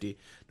 50-50.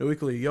 No,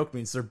 equally yoked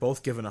means they're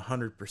both given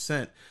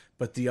 100%.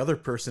 But the other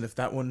person, if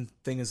that one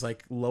thing is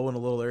like low in a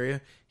little area,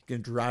 you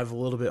can drive a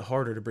little bit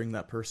harder to bring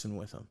that person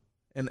with them.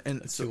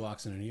 And so, two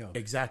oxen in a yoke.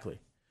 Exactly.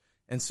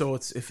 And so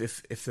it's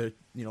if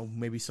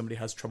maybe somebody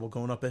has trouble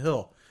going up a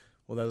hill.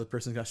 Well, the other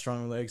person's got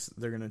stronger legs,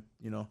 they're going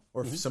to,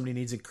 or if somebody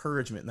needs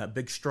encouragement and that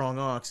big, strong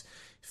ox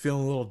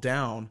feeling a little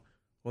down,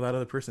 well, that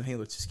other person, hey,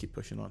 let's just keep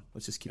pushing on.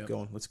 Let's just keep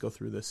going. Let's go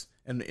through this.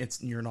 And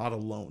you're not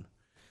alone.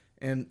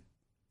 And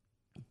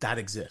that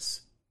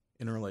exists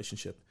in a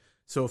relationship.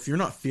 So if you're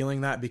not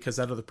feeling that because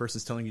that other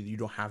person's telling you that you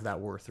don't have that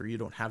worth or you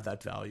don't have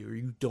that value or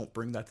you don't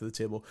bring that to the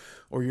table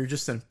or you're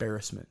just an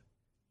embarrassment,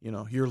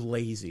 you're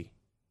lazy,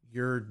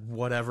 you're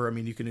whatever. I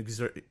mean, you can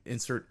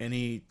insert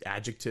any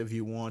adjective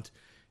you want.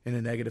 in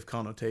a negative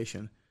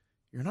connotation,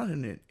 you're not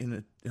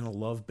in a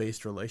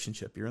love-based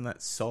relationship. You're in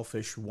that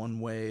selfish,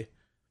 one-way,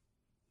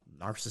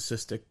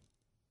 narcissistic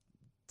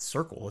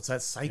circle. It's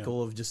that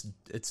cycle of just,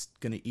 it's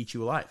going to eat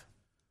you alive.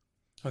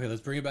 Okay,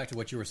 let's bring it back to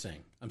what you were saying.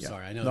 I'm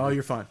sorry. I know. No,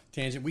 you're fine.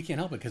 Tangent. We can't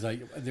help it because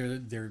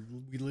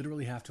we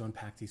literally have to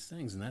unpack these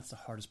things, and that's the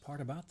hardest part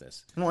about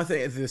this. No, I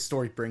think this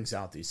story brings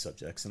out these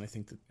subjects, and I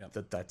think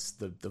that's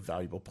the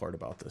valuable part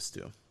about this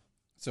too.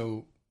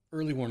 So,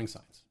 early warning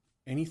signs.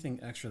 Anything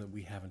extra that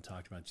we haven't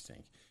talked about, you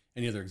think?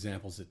 Any other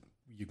examples that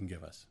you can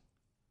give us?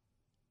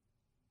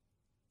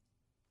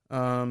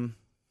 Other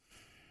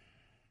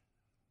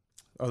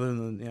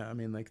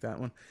than, like that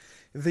one,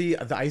 the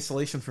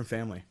isolation from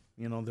family.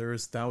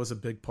 That was a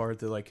big part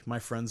that, like, my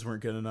friends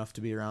weren't good enough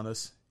to be around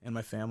us, and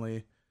my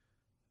family,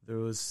 there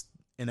was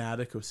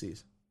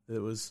inadequacies. It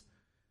was,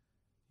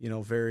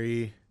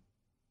 very,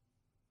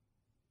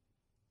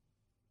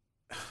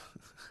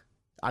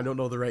 I don't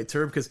know the right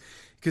term because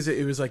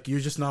it was like, you're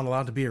just not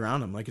allowed to be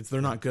around them. Like,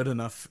 they're not good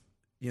enough,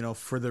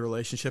 for the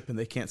relationship, and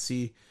they can't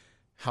see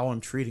how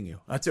I'm treating you.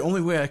 That's the only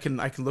way I can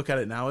look at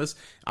it now, is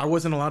I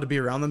wasn't allowed to be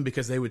around them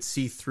because they would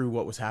see through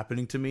what was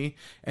happening to me,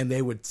 and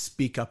they would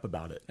speak up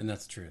about it. And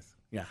that's the truth.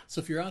 Yeah. So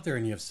if you're out there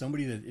and you have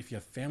somebody if you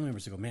have family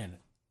members that go, man,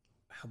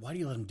 why do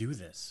you let them do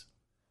this?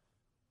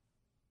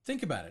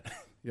 Think about it.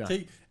 Yeah.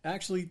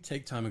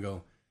 Take time and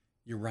go,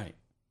 you're right.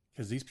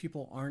 Because these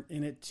people aren't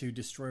in it to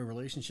destroy a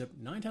relationship.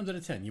 9 times out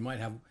of 10, you might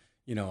have,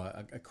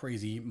 a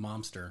crazy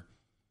momster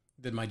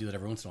that might do that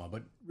every once in a while,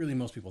 but really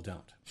most people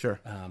don't. Sure.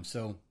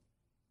 So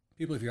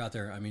people, if you're out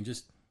there,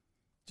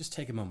 just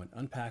take a moment,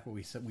 unpack what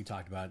we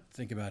talked about,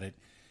 think about it,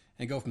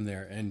 and go from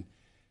there. And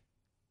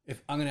if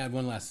I'm going to add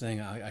one last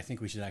thing, I think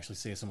we should actually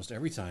say this almost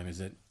every time, is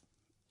that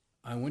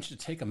I want you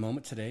to take a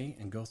moment today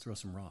and go throw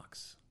some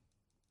rocks.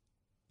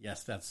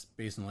 Yes, that's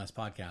based on the last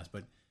podcast,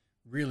 but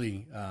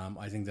really,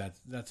 I think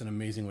that's an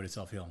amazing way to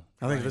self-heal.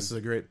 I think this is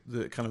a great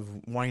kind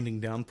of winding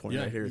down point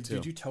right here,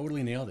 too. You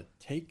totally nailed it.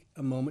 Take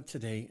a moment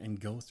today and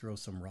go throw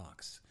some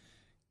rocks.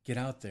 Get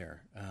out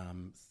there,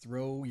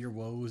 throw your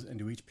woes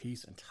into each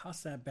piece, and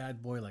toss that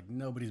bad boy like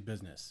nobody's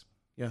business.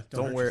 Yeah,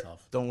 don't wear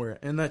it.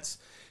 And that's,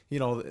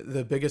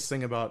 the biggest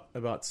thing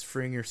about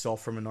freeing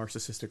yourself from a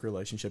narcissistic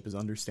relationship is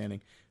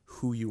understanding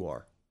who you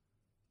are.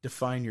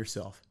 Define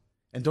yourself.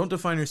 And don't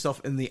define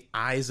yourself in the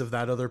eyes of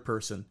that other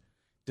person.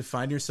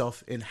 Define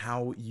yourself in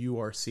how you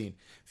are seen.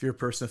 If you're a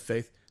person of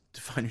faith,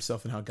 define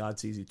yourself in how God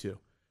sees you too.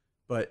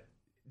 But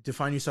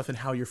define yourself in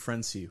how your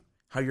friends see you,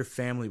 how your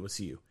family will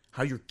see you,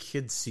 how your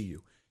kids see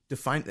you.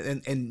 Define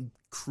and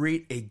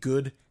create a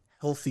good,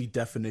 healthy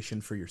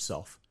definition for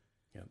yourself.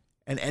 Yeah.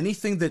 And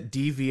anything that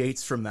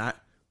deviates from that,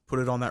 put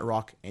it on that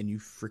rock and you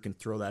freaking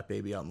throw that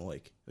baby out in the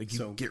lake. Like,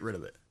 you get rid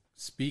of it.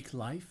 Speak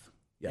life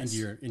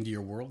into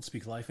your world.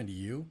 Speak life into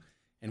you.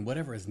 And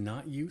whatever is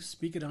not you,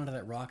 speak it onto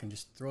that rock and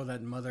just throw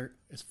that mother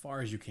as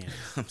far as you can.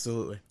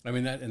 Absolutely. I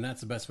mean,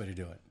 that's the best way to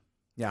do it.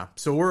 Yeah.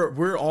 So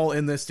we're all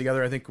in this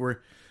together. I think we're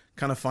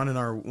kind of finding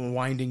our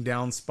winding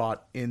down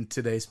spot in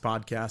today's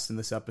podcast, in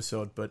this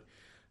episode. But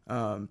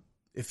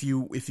if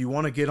you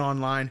want to get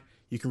online,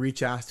 you can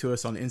reach out to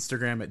us on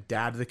Instagram at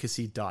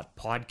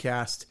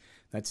dadvocacy.podcast.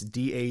 That's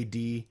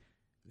DADVACY.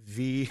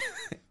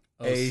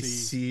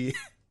 DADVOCACY.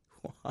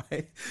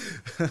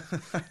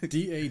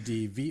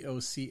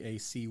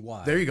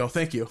 There you go.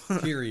 Thank you.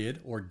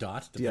 Period or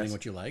dot, depending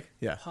what you like.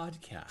 Yeah.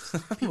 Podcast.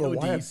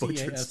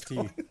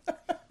 PODCAST.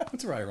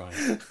 That's right,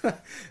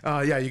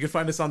 Ryan. You can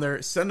find us on there.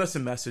 Send us a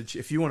message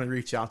if you want to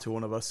reach out to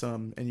one of us.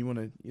 And you want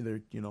to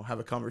either have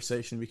a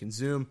conversation. We can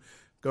Zoom.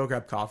 Go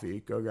grab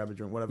coffee. Go grab a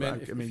drink. Whatever. Man,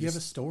 if you have a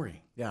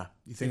story, you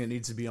think it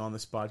needs to be on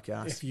this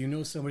podcast. If you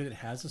know somebody that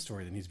has a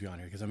story that needs to be on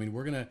here, because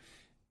we're gonna.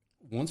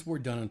 Once we're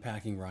done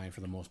unpacking Ryan,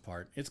 for the most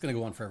part, it's going to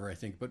go on forever, I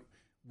think. But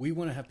we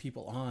want to have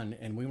people on,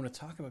 and we want to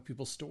talk about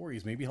people's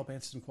stories. Maybe help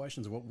answer some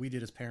questions of what we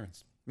did as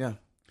parents. Yeah,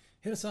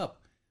 hit us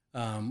up.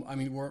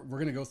 We're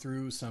going to go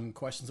through some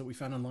questions that we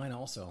found online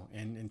also,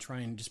 and try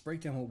and just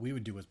break down what we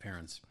would do as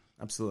parents.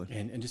 Absolutely,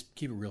 and just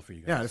keep it real for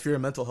you guys. Yeah, if you're a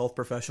mental health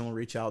professional,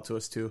 reach out to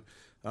us too,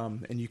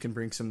 and you can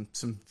bring some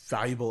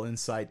valuable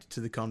insight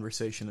to the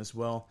conversation as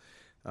well.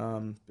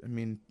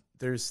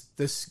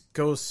 This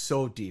goes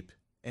so deep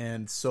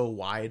and so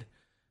wide.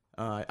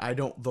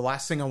 The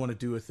last thing I want to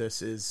do with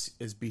this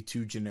is be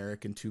too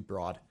generic and too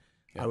broad.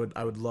 Yeah.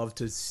 I would love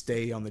to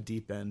stay on the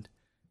deep end,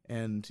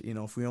 and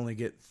if we only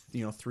get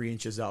 3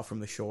 inches out from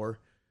the shore,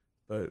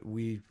 but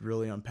we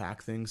really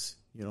unpack things,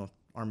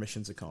 our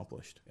mission's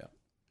accomplished. Yeah.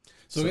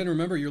 So again,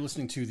 remember, you're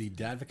listening to the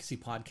Dadvocacy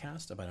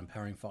podcast about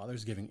empowering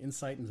fathers, giving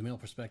insight into the male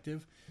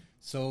perspective.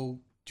 So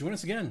join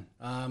us again.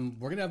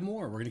 We're gonna have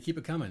more. We're gonna keep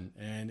it coming,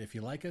 and if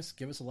you like us,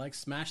 give us a like,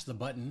 smash the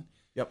button.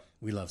 Yep.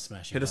 We love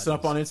smashing buttons. Hit us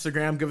up on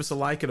Instagram, give us a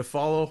like and a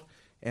follow,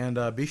 and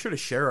be sure to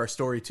share our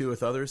story too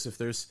with others. If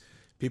there's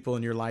people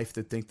in your life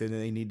that think that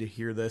they need to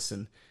hear this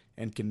and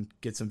can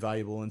get some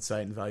valuable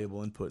insight and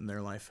valuable input in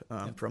their life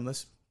from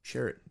this,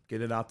 share it,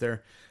 get it out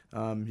there.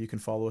 You can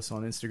follow us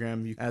on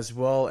Instagram, as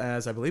well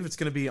as I believe it's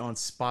going to be on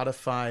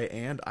Spotify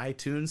and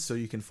iTunes, so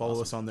you can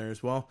follow us on there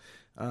as well.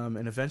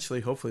 And eventually,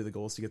 hopefully, the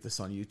goal is to get this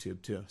on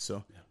YouTube too.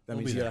 So that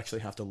means you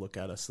actually have to look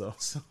at us, though.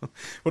 So I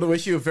want to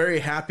wish you a very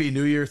happy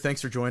New Year.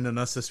 Thanks for joining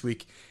us this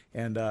week,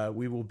 and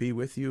we will be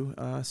with you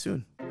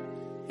soon.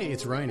 Hey,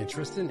 it's Ryan and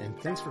Tristan, and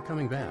thanks for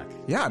coming back.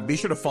 Yeah, be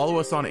sure to follow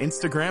us on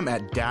Instagram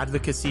at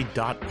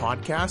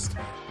dadvocacy.podcast.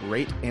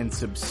 Rate and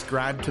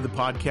subscribe to the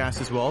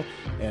podcast as well.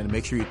 And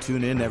make sure you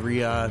tune in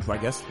every, I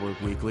guess we're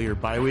weekly or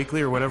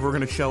bi-weekly or whatever we're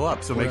going to show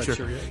up. So make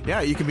sure,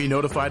 you can be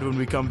notified when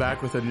we come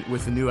back with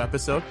a new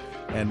episode.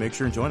 And make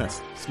sure and join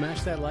us.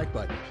 Smash that like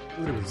button.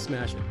 Literally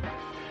smash it.